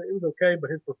too much. It was okay, but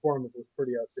his performance was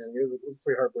pretty outstanding. It was a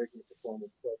pretty heartbreaking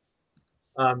performance.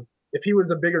 So, if he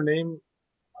was a bigger name,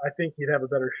 I think he'd have a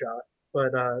better shot.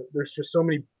 But there's just so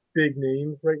many big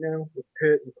names right now with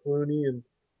Pitt and Clooney and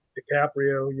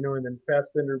DiCaprio, and then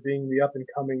Fassbender being the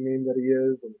up-and-coming name that he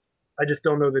is. And I just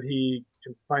don't know that he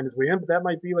can find his way in, but that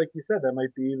might be, like you said, that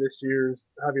might be this year's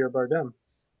Javier Bardem.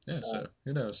 Yeah, so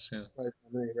who knows? Yeah.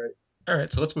 Right. All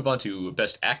right, so let's move on to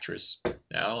Best Actress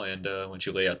now, and why don't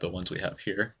you lay out the ones we have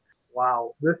here?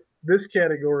 Wow, this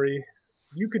category,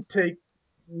 you could take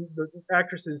the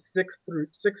actresses 6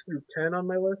 through 10 on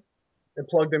my list and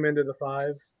plug them into the 5,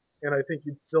 and I think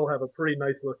you'd still have a pretty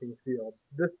nice looking field.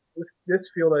 This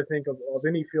field, I think, of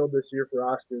any field this year for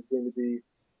Oscar is going to be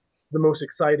the most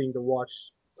exciting to watch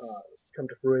come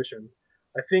to fruition.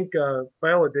 I think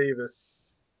Viola Davis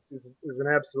is an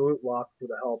absolute lock for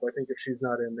the help. I think if she's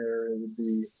not in there, it would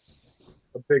be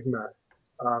a big mess.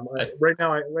 Right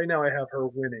now I have her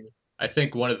winning. I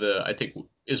think one of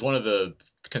the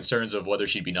concerns of whether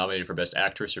she'd be nominated for Best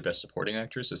Actress or Best Supporting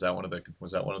Actress. Was that one of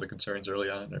the concerns early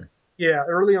on? Or? Yeah,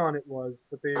 early on it was,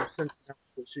 but they've since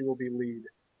announced that she will be lead.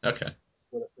 Okay.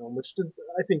 For the film, which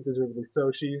I think deservedly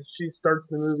so. She starts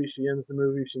the movie, she ends the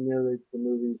movie, she narrates the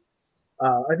movie.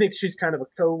 I think she's kind of a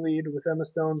co-lead with Emma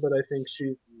Stone, but I think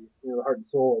she's the heart and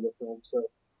soul of the film. So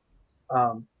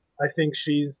I think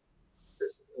she's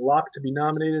locked to be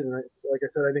nominated, and like I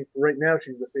said, I think right now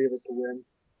she's the favorite to win.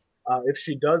 If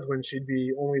she does win, she'd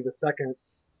be only the second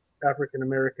African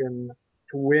American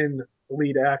to win the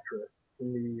lead actress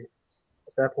in the,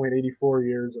 at that point, 84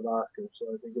 years of Oscars. So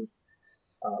I think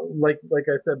like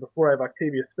I said before, I have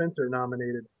Octavia Spencer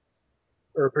nominated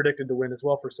or predicted to win as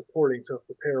well for supporting. So if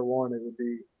the pair won, it would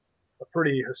be a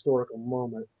pretty historical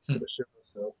moment for the show.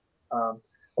 So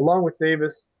along with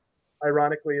Davis,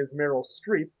 ironically, is Meryl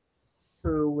Streep,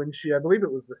 who, I believe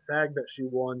it was the SAG that she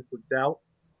won for Doubt.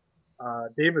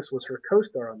 Davis was her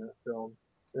co-star on that film.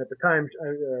 And at the time,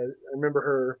 I remember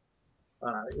her,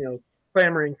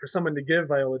 clamoring for someone to give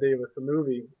Viola Davis a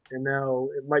movie, and now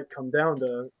it might come down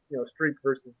to Streep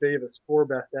versus Davis for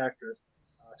Best Actress.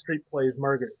 Streep plays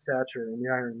Margaret Thatcher in The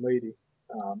Iron Lady.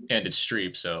 And it's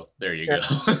Streep, so there you Yeah.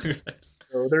 go.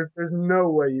 So there's no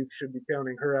way you should be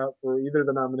counting her out for either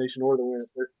the nomination or the win at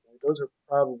this point. Those are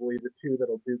probably the two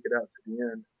that'll duke it out to the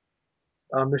end.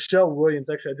 Michelle Williams,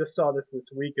 actually, I just saw this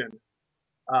weekend.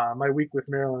 My Week with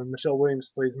Marilyn. Michelle Williams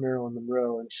plays Marilyn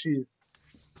Monroe, and she's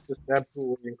just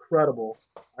absolutely incredible.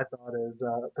 I thought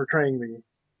as portraying the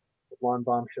blonde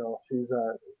bombshell. She's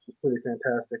pretty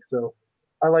fantastic. So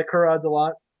I like her odds a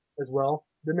lot as well.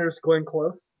 Then there's Glenn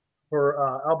Close for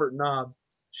Albert Nobbs.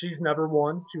 She's never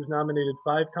won. She was nominated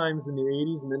 5 times in the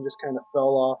 80s and then just kind of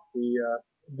fell off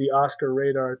the Oscar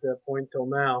radar at that point till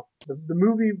now. The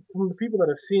movie, from the people that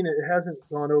have seen it, it hasn't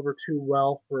gone over too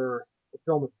well for the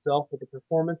film itself, but the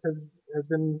performance has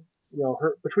been,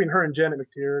 between her and Janet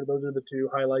McTeer, those are the two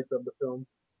highlights of the film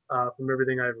from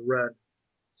everything I've read.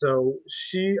 So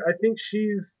I think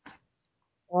she's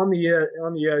on the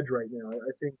edge right now.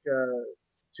 I think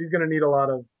she's going to need a lot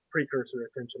of precursor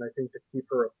attention, I think, to keep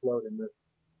her afloat in this.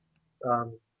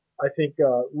 I think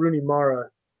Rooney Mara,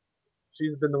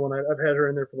 she's been the one I've had her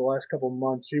in there for the last couple of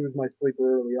months. She was my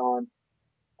sleeper early on.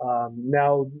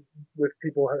 Now, with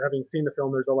people having seen the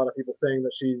film, there's a lot of people saying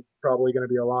that she's probably going to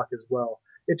be a lock as well.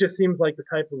 It just seems like the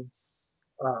type of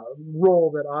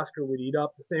role that Oscar would eat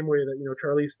up, the same way that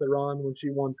Charlize Theron when she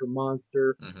won for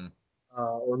Monster,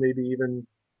 or maybe even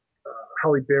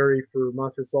Halle Berry for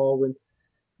Monsters Ball.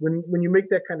 When you make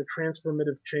that kind of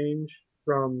transformative change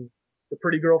from the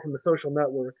pretty girl from The Social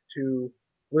Network to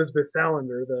Elizabeth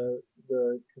Salander,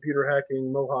 the computer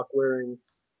hacking, mohawk wearing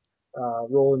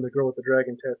role in The Girl with the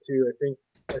Dragon Tattoo,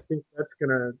 I think that's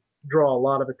gonna draw a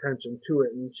lot of attention to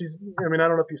it. And I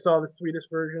don't know if you saw the Swedish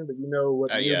version, but you know what.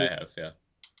 Yeah, I have. Yeah.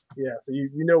 Yeah, so you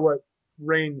know what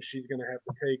range she's going to have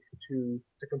to take to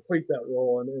complete that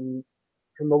role, and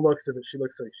from the looks of it, she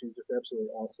looks like she's just absolutely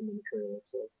awesome in the trailer.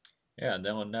 So. Yeah, and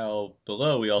then now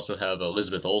below we also have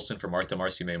Elizabeth Olsen for Martha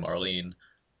Marcy May Marlene.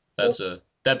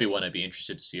 That'd be one I'd be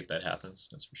interested to see if that happens.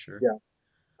 That's for sure. Yeah,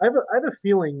 I have a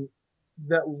feeling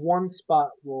that one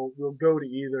spot will go to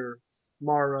either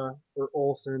Mara or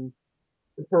Olsen.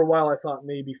 And for a while, I thought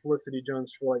maybe Felicity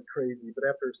Jones for like crazy, but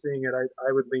after seeing it,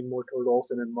 I would lean more toward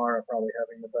Olsen and Mara probably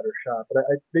having the better shot. But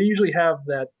they usually have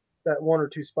that 1 or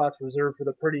 2 spots reserved for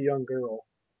the pretty young girl.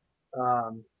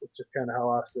 It's just kind of how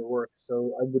Oscar works.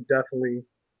 So I would definitely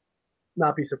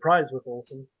not be surprised with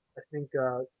Olsen. I think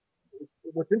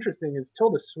what's interesting is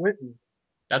Tilda Swinton.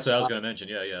 That's what I was going to mention.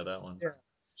 Yeah, that one. Yeah,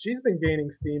 she's been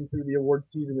gaining steam through the award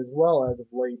season as well as of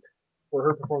late for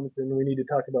her performance in We Need to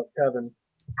Talk About Kevin.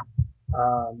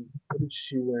 What did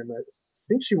she win? I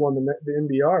think she won the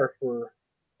NBR for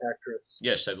actress.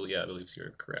 Yes, I believe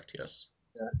you're correct. Yes.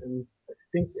 Yeah, and I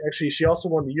think actually she also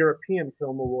won the European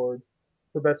Film Award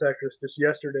for Best Actress just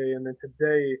yesterday, and then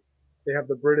today they have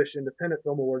the British Independent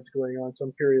Film Awards going on. So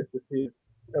I'm curious to see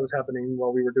if that was happening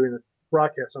while we were doing this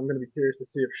broadcast. So I'm going to be curious to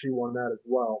see if she won that as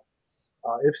well.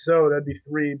 If so, that'd be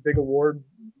 3 big award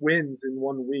wins in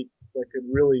 1 week that could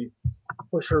really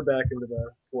push her back into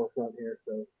the forefront here.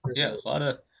 So yeah, a lot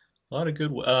of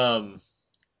good.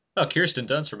 Kirsten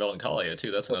Dunst for Melancholia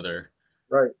too. That's another.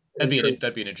 Right. That'd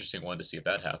be an interesting one to see if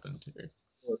that happened.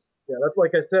 Yeah, that's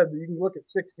like I said. You can look at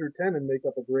 6 through 10 and make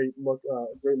up a great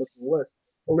looking list.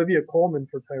 Olivia Colman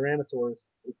for Tyrannosaurus.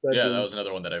 Yeah, that was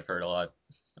another one that I've heard a lot.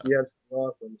 Yeah, it's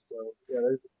awesome. So yeah,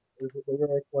 there's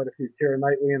quite a few. Keira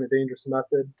Knightley in A Dangerous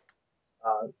Method.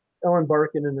 Ellen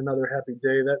Barkin in Another Happy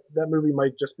Day. That movie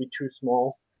might just be too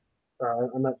small.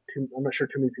 I'm not sure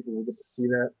too many people will get to see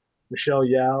that. Michelle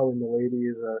Yeoh in The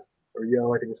Ladies, or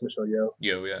Yeoh, I think it's Michelle Yeoh.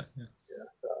 Yeah. Yeah.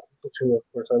 Which of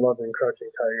course I love in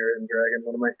Crouching Tiger and Dragon,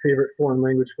 one of my favorite foreign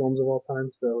language films of all time.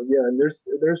 So yeah, and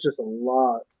there's just a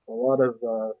lot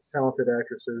of talented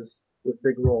actresses with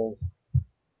big roles.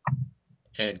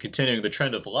 And continuing the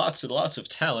trend of lots and lots of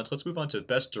talent, let's move on to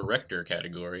Best Director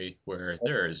category, where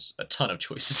there's a ton of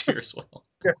choices here as well.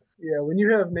 Yeah, when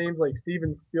you have names like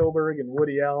Steven Spielberg and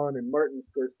Woody Allen and Martin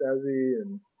Scorsese,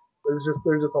 and there's just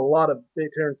a lot of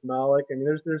Terrence Malick. I mean,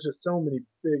 there's just so many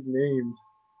big names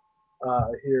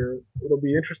here. It'll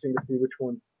be interesting to see which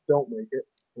ones don't make it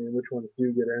and which ones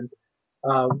do get in.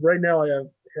 Right now, I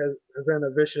have Havana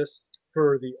Vicious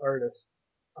for The Artist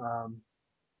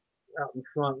out in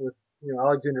front with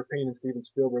Alexander Payne and Steven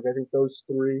Spielberg. I think those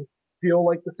 3 feel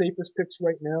like the safest picks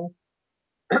right now.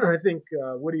 I think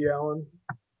Woody Allen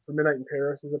for Midnight in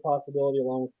Paris is a possibility,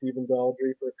 along with Stephen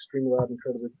Daldry for Extremely Loud,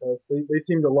 Incredibly Close. They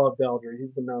seem to love Daldry. He's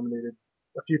been nominated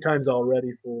a few times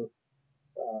already for.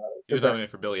 He was nominated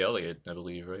for Billy Elliot, I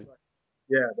believe, right?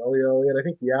 Yeah, Billy Elliot. I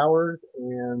think The Hours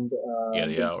and Yeah,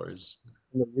 The Hours.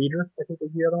 and The Reader, I think, was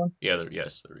the other one. Yeah, the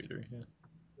Reader. Yeah.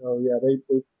 So yeah,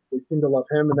 they seem to love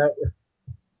him. And that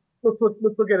let's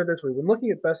look at it this way. When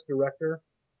looking at Best Director,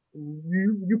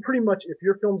 you pretty much, if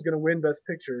your film's going to win Best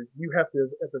Picture, you have to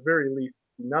at the very least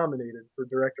be nominated for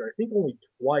director. I think only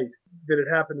twice did it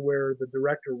happen where the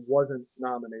director wasn't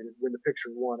nominated when the picture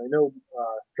won. I know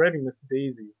Driving Miss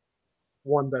Daisy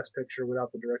won Best Picture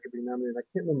without the director being nominated. I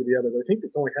can't remember the other, but I think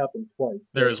it's only happened twice.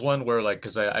 There is one where, like,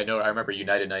 because I remember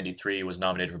United 93 was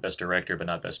nominated for Best Director, but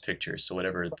not Best Picture, so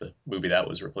whatever the movie that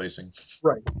was replacing.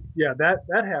 Right. Yeah,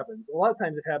 that happens. A lot of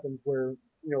times it happens where,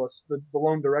 the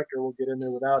lone director will get in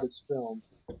there without his film.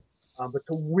 But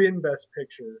to win Best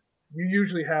Picture, you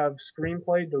usually have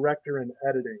screenplay, director, and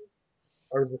editing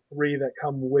are the three that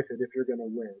come with it if you're going to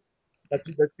win. That's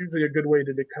usually a good way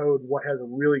to decode what has a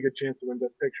really good chance to win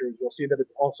Best Picture. You'll see that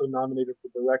it's also nominated for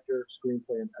director,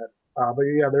 screenplay, and edit. But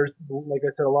yeah, there's, like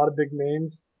I said, a lot of big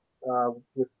names.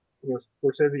 With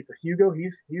Scorsese for Hugo,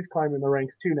 he's climbing the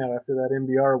ranks too now after that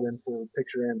MBR win for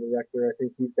picture and director. I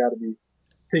think he's got to be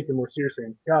taken more seriously.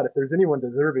 And God, if there's anyone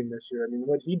deserving this year, I mean,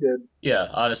 what he did. Yeah,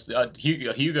 honestly,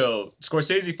 Hugo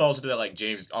Scorsese falls into that like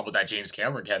that James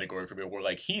Cameron category for me, where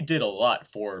like he did a lot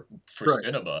for Right.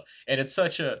 cinema, and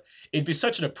it'd be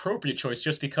such an appropriate choice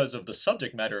just because of the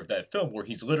subject matter of that film, where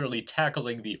he's literally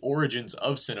tackling the origins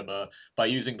of cinema by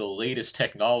using the latest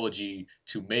technology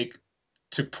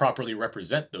to properly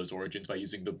represent those origins by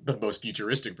using the most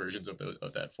futuristic versions of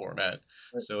that format.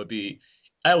 Right. So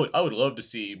I would love to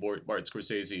see Martin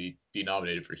Scorsese be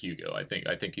nominated for Hugo. I think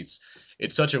it's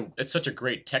such a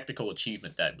great technical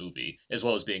achievement, that movie, as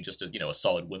well as being just a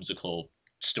solid whimsical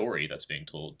story that's being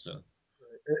told. So.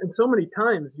 And so many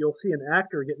times you'll see an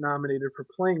actor get nominated for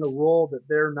playing a role that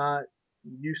they're not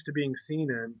used to being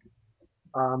seen in.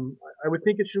 I would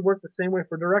think it should work the same way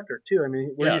for director too. I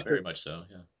mean, we're used very to much so.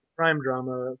 Yeah. crime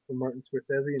drama from Martin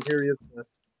Scorsese, and here he is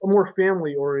a more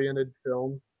family-oriented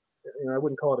film. I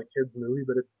wouldn't call it a kids movie,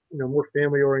 but it's more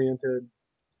family-oriented.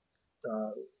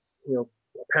 A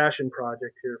passion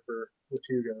project here with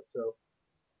Hugo. So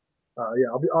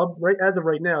yeah, I'll right as of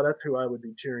right now, that's who I would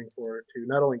be cheering for to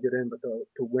not only get in but to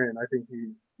win. I think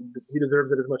he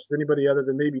deserves it as much as anybody other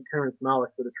than maybe Terrence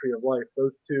Malick for The Tree of Life.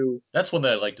 Those two. That's one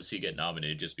that I'd like to see get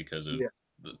nominated just because of. Yeah.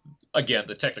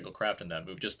 The technical craft in that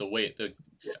movie, just the way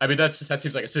I mean, that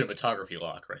seems like a cinematography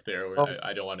lock right there. Oh.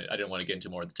 I don't want to get into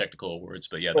more of the technical awards,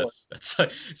 but yeah, Cool. that's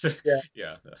so,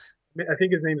 yeah. I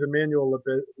think his name's Emmanuel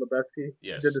Lubezki.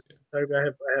 Yes. I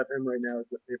have him right now as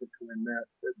the favorite to win that.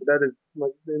 That is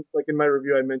like in my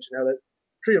review, I mentioned how that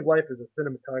Tree of Life is a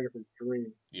cinematographer's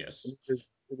dream. Yes. It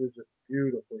is just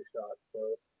beautifully shot. So.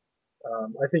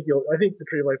 I think the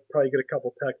Tree of Life will probably get a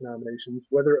couple tech nominations.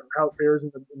 Whether how it fares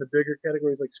in the bigger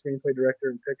categories like screenplay, director,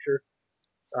 and picture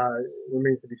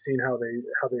remains to be seen how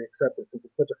they accept it. Since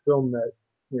it's such a film that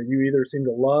you either seem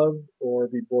to love or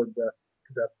be bored to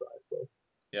death by. So.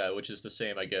 Yeah, which is the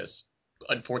same, I guess.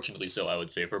 Unfortunately, so I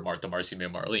would say for Martha, Marcy, May,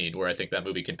 Marlene, where I think that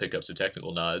movie can pick up some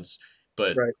technical nods.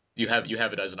 But right. you have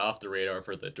it as an off the radar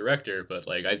for the director, but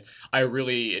like I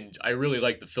really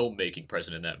like the filmmaking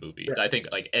present in that movie. Yeah. I think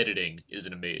like editing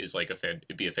it'd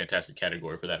be a fantastic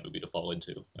category for that movie to fall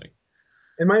into. Like,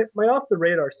 and my off the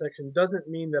radar section doesn't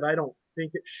mean that I don't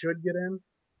think it should get in.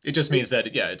 It just means that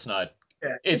it's not.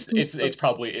 Yeah, it's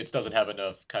probably it doesn't have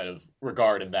enough kind of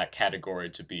regard in that category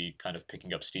to be kind of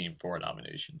picking up steam for a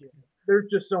nomination. Yeah. There's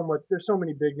just so much. There's so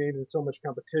many big names and so much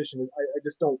competition. I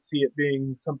just don't see it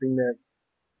being something that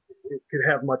it could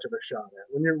have much of a shot at.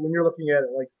 When you're looking at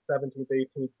it like 17th,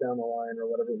 18th down the line or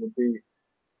whatever it would be,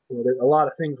 a lot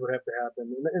of things would have to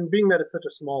happen. And being that it's such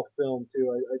a small film too,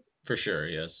 I for sure,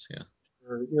 yes, yeah.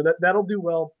 That'll do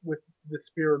well with the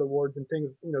Spirit Awards and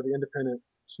things. The independent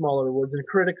smaller awards and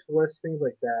critics lists, things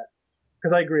like that.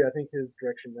 Because I agree, I think his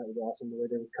direction that was awesome. The way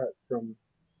they would cut from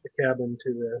the cabin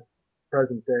to the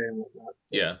present day and whatnot.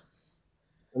 Yeah.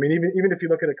 I mean, even if you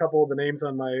look at a couple of the names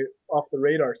on my off the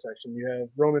radar section, you have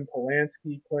Roman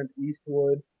Polanski, Clint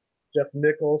Eastwood, Jeff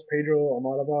Nichols, Pedro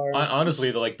Almodovar. Honestly,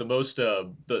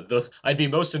 I'd be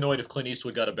most annoyed if Clint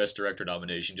Eastwood got a Best Director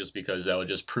nomination, just because that would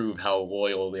just prove how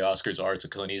loyal the Oscars are to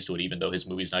Clint Eastwood, even though his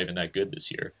movie's not even that good this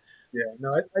year. Yeah, no,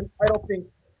 I don't think.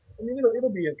 I mean, it'll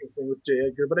be interesting with J.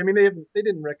 Edgar, but I mean, they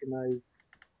didn't recognize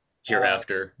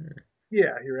Hereafter.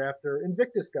 Hereafter.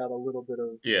 Invictus got a little bit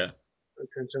of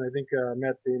attention. I think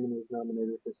Matt Damon was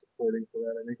nominated for supporting for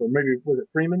that. I think, or maybe was it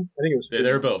Freeman? I think it was. Freeman.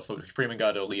 They were both. Freeman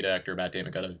got a lead actor. Matt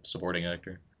Damon got a supporting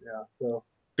actor. Yeah. So.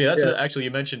 But yeah, actually,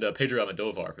 you mentioned Pedro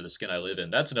Almodovar for The Skin I Live In.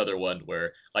 That's another one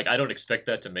where like I don't expect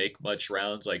that to make much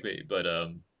rounds,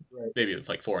 maybe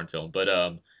like foreign film, but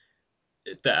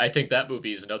I think that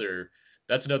movie is another.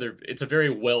 That's another. It's a very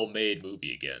well-made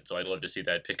movie again. So I'd love to see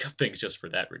that pick up things just for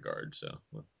that regard. So.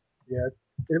 Yeah,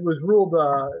 it was ruled,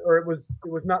 or it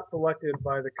was not selected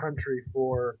by the country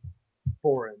for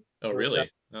foreign. Oh, So really?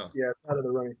 it's Oh, yeah, it's out of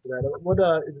the running for that. What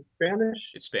is it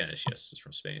Spanish? it's Spanish. Yes, it's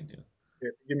from Spain. Yeah. Yeah,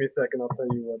 give me a second. I'll tell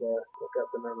you what got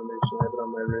the nomination. I have it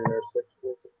on my radar.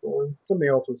 Something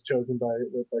else was chosen by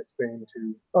Spain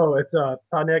too. Oh, it's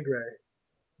Pa Negre,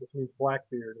 which means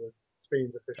Blackbeard, was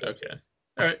Spain's official. Okay.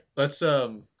 All right. Let's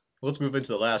move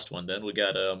into the last one then. We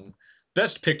got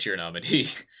Best Picture nominee.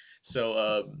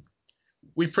 So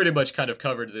we've pretty much kind of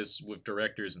covered this with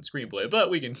directors and screenplay, but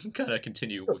we can kind of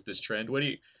continue with this trend.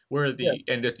 Where are the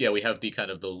and if, yeah, we have the kind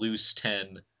of the loose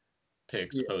 10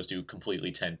 picks opposed to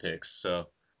completely 10 picks. So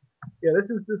yeah,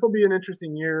 this will be an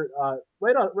interesting year.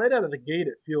 Right out of the gate,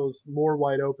 it feels more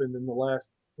wide open than the last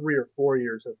 3 or 4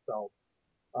 years have felt.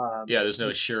 yeah, there's no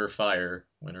surefire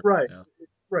winner. Right, now.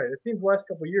 right. It seems the last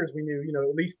couple of years we knew,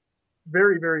 at least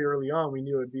very, very early on, we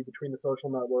knew it would be between The Social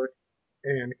Network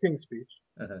and King's Speech.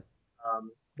 Uh-huh.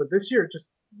 But this year, just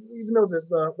even though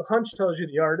the hunch tells you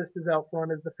the artist is out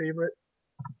front as the favorite,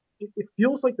 it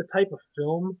feels like the type of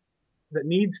film that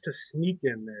needs to sneak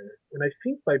in there. And I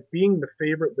think by being the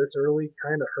favorite this early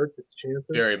kind of hurts its chances.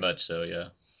 Very much so, yeah.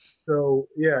 So,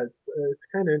 yeah, it's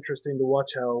kind of interesting to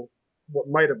watch how what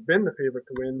might have been the favorite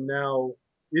to win now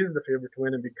is the favorite to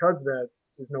win. And because of that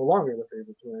is no longer the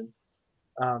favorite to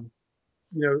win.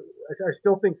 I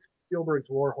still think Spielberg's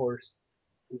War Horse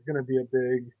is going to be a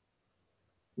big,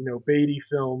 Beatty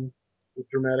film with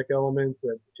dramatic elements,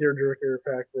 a tearjerker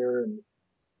factor, and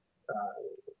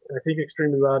I think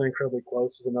Extremely Loud and Incredibly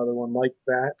Close is another one like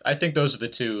that. I think those are the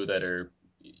two that are,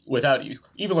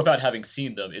 even without having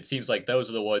seen them, it seems like those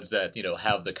are the ones that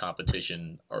have the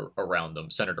competition around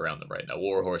them, centered around them right now.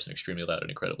 War Horse and Extremely Loud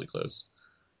and Incredibly Close.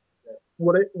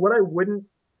 What I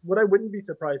wouldn't be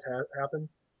surprised have happened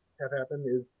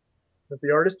is that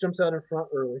the artist jumps out in front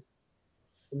early,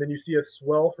 and then you see a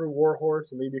swell for War Horse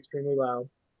and maybe Extremely Loud,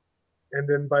 and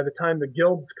then by the time the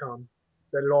guilds come,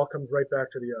 that it all comes right back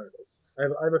to the artist.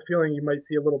 I have a feeling you might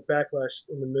see a little backlash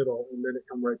in the middle, and then it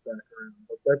come right back around.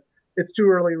 But it's too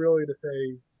early, really, to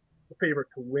say the favorite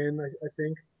to win. I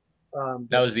think.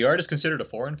 Now, is the artist considered a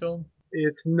foreign film?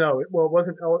 It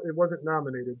wasn't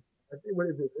nominated. What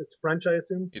is it? It's French, I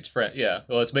assume. It's French, yeah.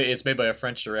 Well, it's made by a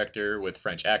French director with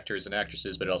French actors and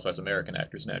actresses, but it also has American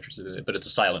actors and actresses in it. But it's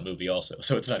a silent movie also,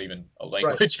 so it's not even a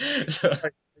language. Right. So.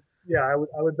 Yeah, I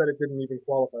would bet it didn't even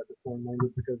qualify for foreign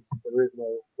language because there is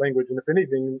no language, and if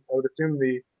anything, I would assume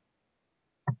the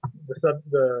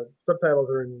subtitles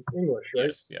are in English, right?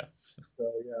 Yes, yeah.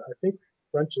 So yeah, I think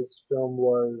French's film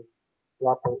was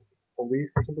La Police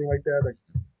or something like that.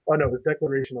 Oh no, it was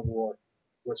Declaration of War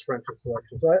was France's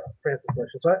selection. So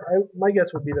my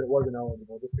guess would be that it wasn't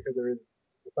eligible just because there is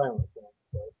a silent film.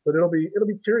 So, but it'll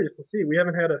be curious to see. We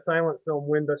haven't had a silent film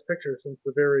win Best Picture since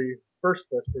the very first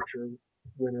Best Picture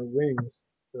winner, Wings.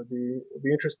 So it'll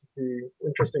be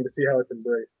interesting to see how it's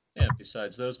embraced. Yeah.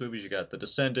 Besides those movies, you got The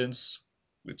Descendants,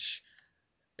 which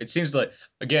it seems like,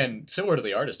 again, similar to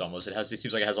The Artist almost. It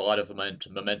seems like it has a lot of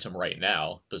momentum right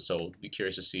now. But so I'll be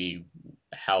curious to see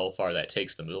how far that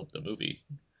takes the movie.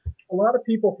 A lot of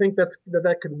people think that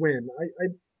could win.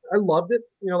 I loved it.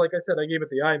 Like I said, I gave it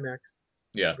the IMAX.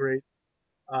 Yeah. Great.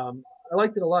 I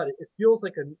liked it a lot. It feels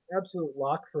like an absolute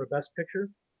lock for a Best Picture,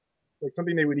 like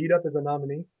something they would eat up as a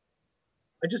nominee.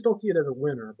 I just don't see it as a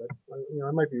winner, but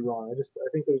I might be wrong. I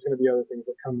think there's going to be other things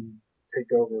that come and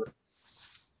take over.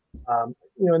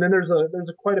 And then there's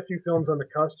quite a few films on the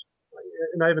cusp,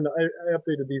 and I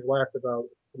updated these last about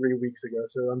 3 weeks ago,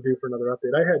 so I'm due for another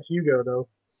update. I had Hugo though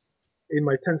in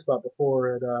my 10 spot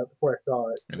before I saw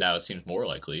it. And now it seems more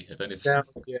likely, if anything. Now,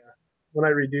 yeah. When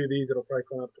I redo these, it'll probably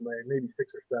climb up to my maybe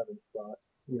 6 or 7 spot.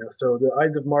 So the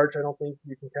Ides of March, I don't think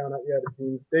you can count out yet. It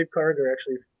seems Dave Carter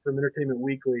actually from Entertainment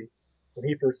Weekly, when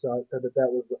he first saw it, said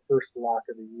that was the first lock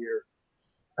of the year.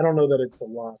 I don't know that it's a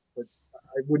lock, but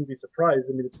I wouldn't be surprised.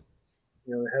 I mean, it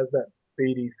has that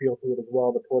Beatty feel to it as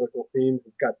well. The political themes.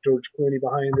 It's got George Clooney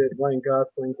behind it. Ryan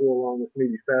Gosling, who along with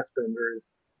maybe Fassbender is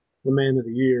the man of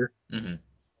the year. Mm-hmm.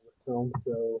 Film.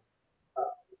 So,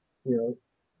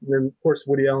 then of course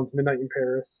Woody Allen's Midnight in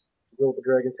Paris, Will with the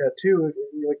Dragon Tattoo.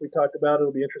 Like we talked about,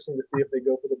 it'll be interesting to see if they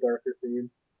go for the darker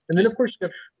theme. And then of course you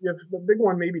have the big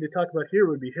one maybe to talk about here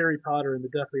would be Harry Potter and the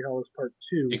Deathly Hallows Part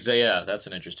 2. Exactly. Yeah, that's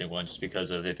an interesting one, just because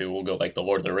of if it will go like the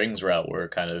Lord of the Rings route, where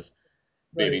kind of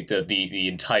maybe the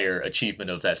entire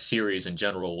achievement of that series in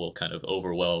general will kind of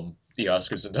overwhelm the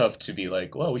Oscars enough to be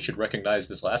like, well, we should recognize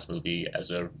this last movie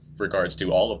as a regards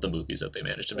to all of the movies that they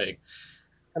managed to make.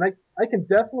 And I can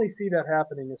definitely see that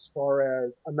happening as far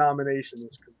as a nomination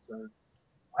is concerned.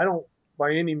 I don't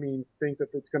by any means think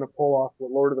that it's going to pull off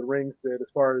what Lord of the Rings did as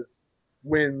far as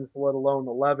wins, let alone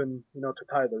 11, to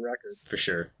tie the record. For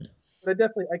sure. But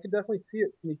I could definitely see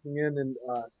it sneaking in and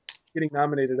getting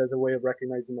nominated as a way of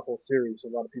recognizing the whole series. A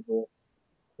lot of people,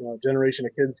 generation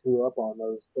of kids grew up on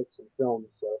those books and films,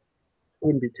 so I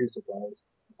wouldn't be too surprised.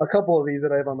 A couple of these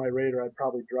that I have on my radar, I'd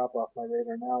probably drop off my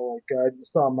radar now. Like I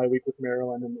just saw My Week with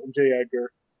Marilyn and J.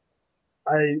 Edgar.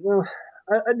 I'd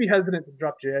be hesitant to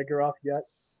drop J. Edgar off yet,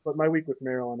 but My Week with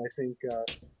Marilyn, I think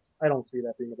I don't see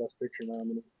that being a Best Picture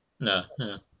nominee. No.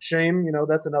 Yeah. Shame,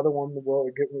 that's another one. Will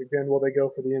they go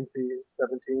for the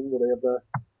NC-17? Will they have the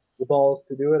balls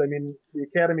to do it? I mean, the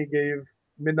Academy gave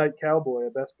Midnight Cowboy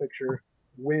a Best Picture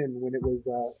win when it was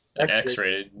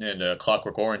X-rated, and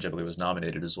Clockwork Orange, I believe, was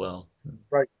nominated as well.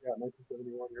 Right, yeah,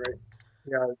 1971, you're right.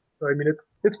 Yeah, so I mean,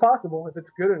 it's possible if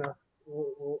it's good enough.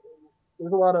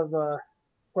 There's a lot of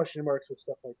question marks with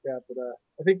stuff like that, but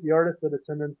I think The Artist, The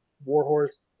Descendants,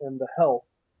 Warhorse, and The Help,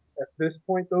 at this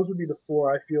point, those would be the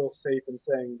four I feel safe in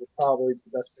saying would probably be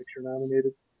the Best Picture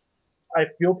nominated. I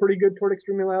feel pretty good toward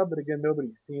Extremely Loud, but again,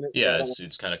 nobody's seen it. Yeah,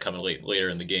 it's kind of coming later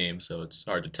in the game, so it's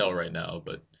hard to tell right now,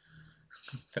 but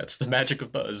that's the magic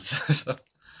of Buzz. So.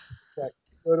 Right.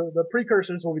 So the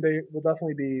precursors will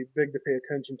definitely be big to pay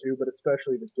attention to, but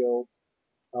especially the Guilds.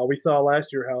 We saw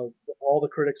last year how all the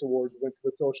Critics Awards went to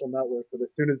The Social Network, but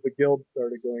as soon as the Guilds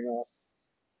started going off,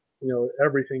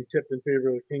 everything tipped in favor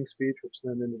of the King's Speech, which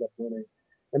then ended up winning.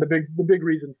 And the big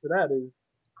reason for that is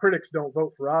critics don't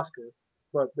vote for Oscar,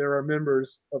 but there are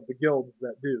members of the Guilds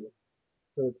that do.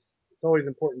 So it's always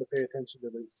important to pay attention to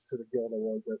the Guild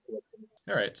Awards as to what's going on.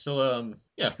 All right, so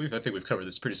I think we've covered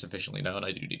this pretty sufficiently now, and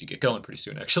I do need to get going pretty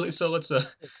soon, actually. So let's all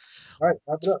right,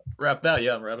 wrap it up. Wrap that.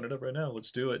 Yeah, I'm wrapping it up right now. Let's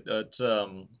do it. Let's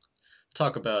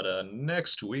talk about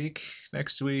next week.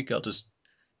 Next week, I'll just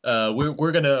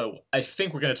we're gonna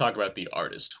talk about The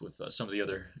Artist with some of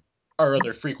our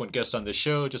other frequent guests on this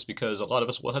show, just because a lot of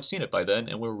us will have seen it by then,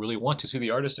 and we'll really want to see The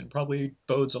Artist, and probably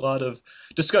bodes a lot of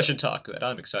discussion talk that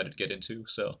I'm excited to get into.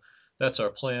 So that's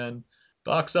our plan.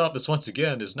 Box office, once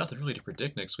again, there's nothing really to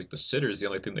predict next week. The Sitter is the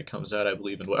only thing that comes out, I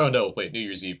believe. New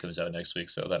Year's Eve comes out next week,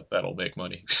 so that'll make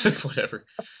money. Whatever.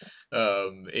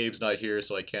 Abe's not here,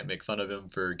 so I can't make fun of him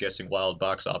for guessing wild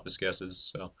box office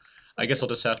guesses. So I guess I'll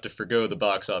just have to forgo the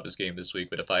box office game this week.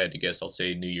 But if I had to guess, I'll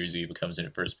say New Year's Eve comes in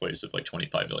at first place with like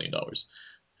 $25 million.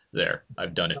 There,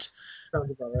 I've done it. Sounds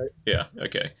about right. Yeah.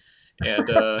 Okay. And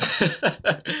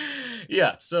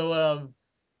yeah. So.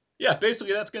 Yeah,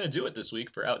 basically that's going to do it this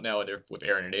week for Out Now with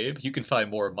Aaron and Abe. You can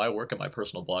find more of my work on my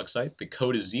personal blog site,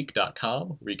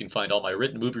 thecodeiszeek.com, where you can find all my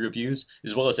written movie reviews,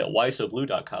 as well as at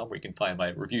whysoblue.com, where you can find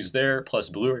my reviews there, plus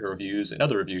Blu-ray reviews and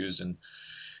other reviews and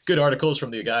good articles from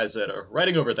the guys that are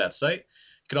writing over at that site.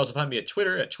 You can also find me at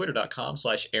Twitter at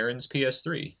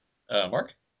twitter.com/AaronsPS3.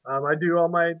 Mark? I do all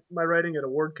my writing at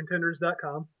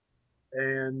awardcontenders.com,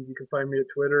 and you can find me at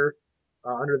Twitter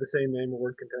under the same name,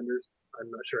 Award Contenders. I'm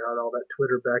not sure how all that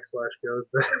Twitter / goes,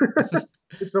 but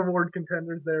it's Award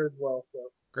Contenders there as well.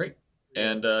 So great.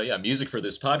 And music for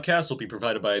this podcast will be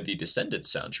provided by the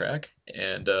Descendants soundtrack,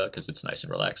 and because it's nice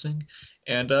and relaxing.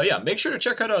 And make sure to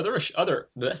check out our other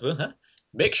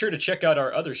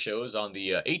shows on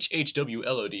the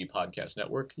HHWLOD podcast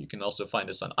network. You can also find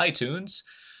us on iTunes.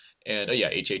 And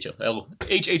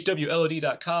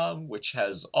HHWLOD.com, which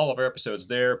has all of our episodes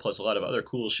there, plus a lot of other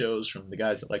cool shows from the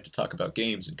guys that like to talk about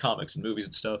games and comics and movies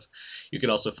and stuff. You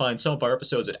can also find some of our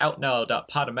episodes at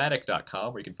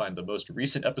outnow.podomatic.com, where you can find the most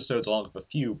recent episodes along with a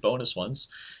few bonus ones.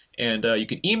 And you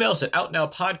can email us at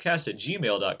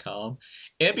outnowpodcast@gmail.com.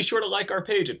 And be sure to like our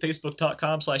page at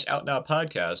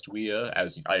facebook.com/outnowpodcast. We,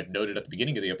 as I noted at the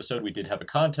beginning of the episode, we did have a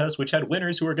contest which had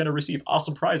winners who are going to receive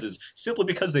awesome prizes simply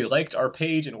because they liked our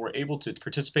page and were able to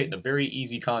participate in a very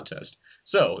easy contest.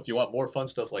 So if you want more fun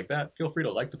stuff like that, feel free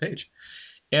to like the page.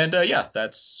 And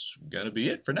that's going to be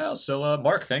it for now. So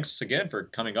Mark, thanks again for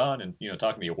coming on and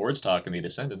talking the awards talk and the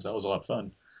Descendants. That was a lot of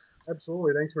fun.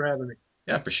 Absolutely. Thanks for having me.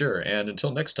 Yeah, for sure. And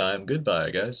until next time, goodbye,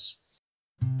 guys.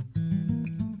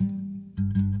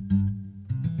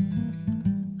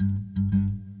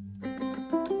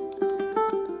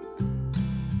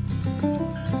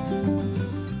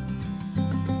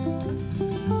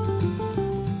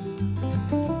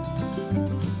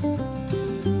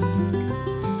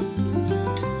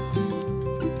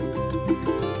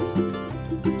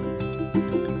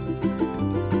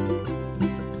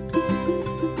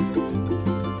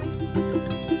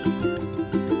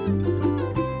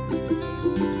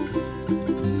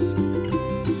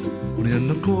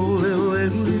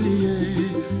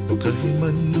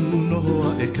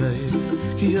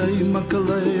 hoki ai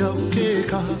makalai au ke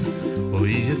kaha o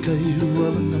ia kai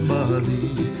uala na mali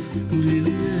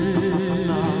ulili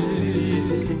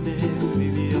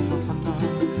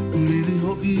ulili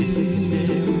hoki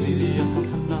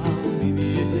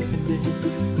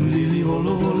ulili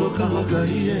holo holo kaha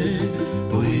kai e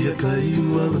o ia kai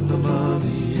uala na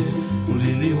mali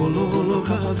ulili holo holo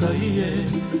kaha kai e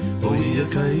o ia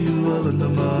kai uala na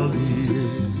mali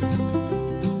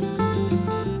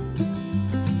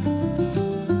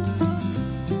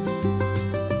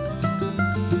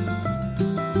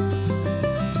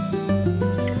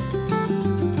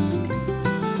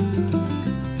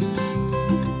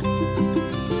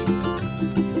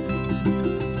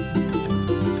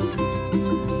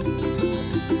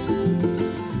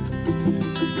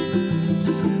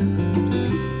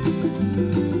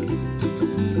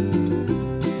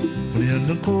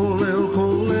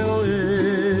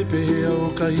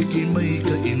ki mai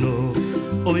ka ino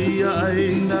o ia ai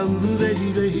ngā uru rehi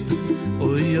rehi o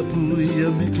ia pui a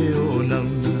me ke o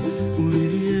nanga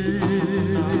ulili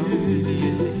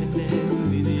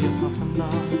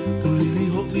ulili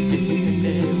hoki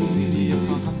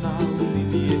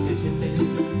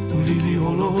ulili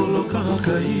holo holo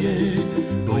kakai e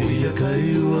o ia kai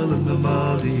uala na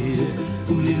mali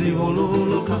ulili holo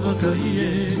holo kakai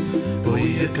e o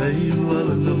ia kai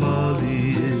uala na mali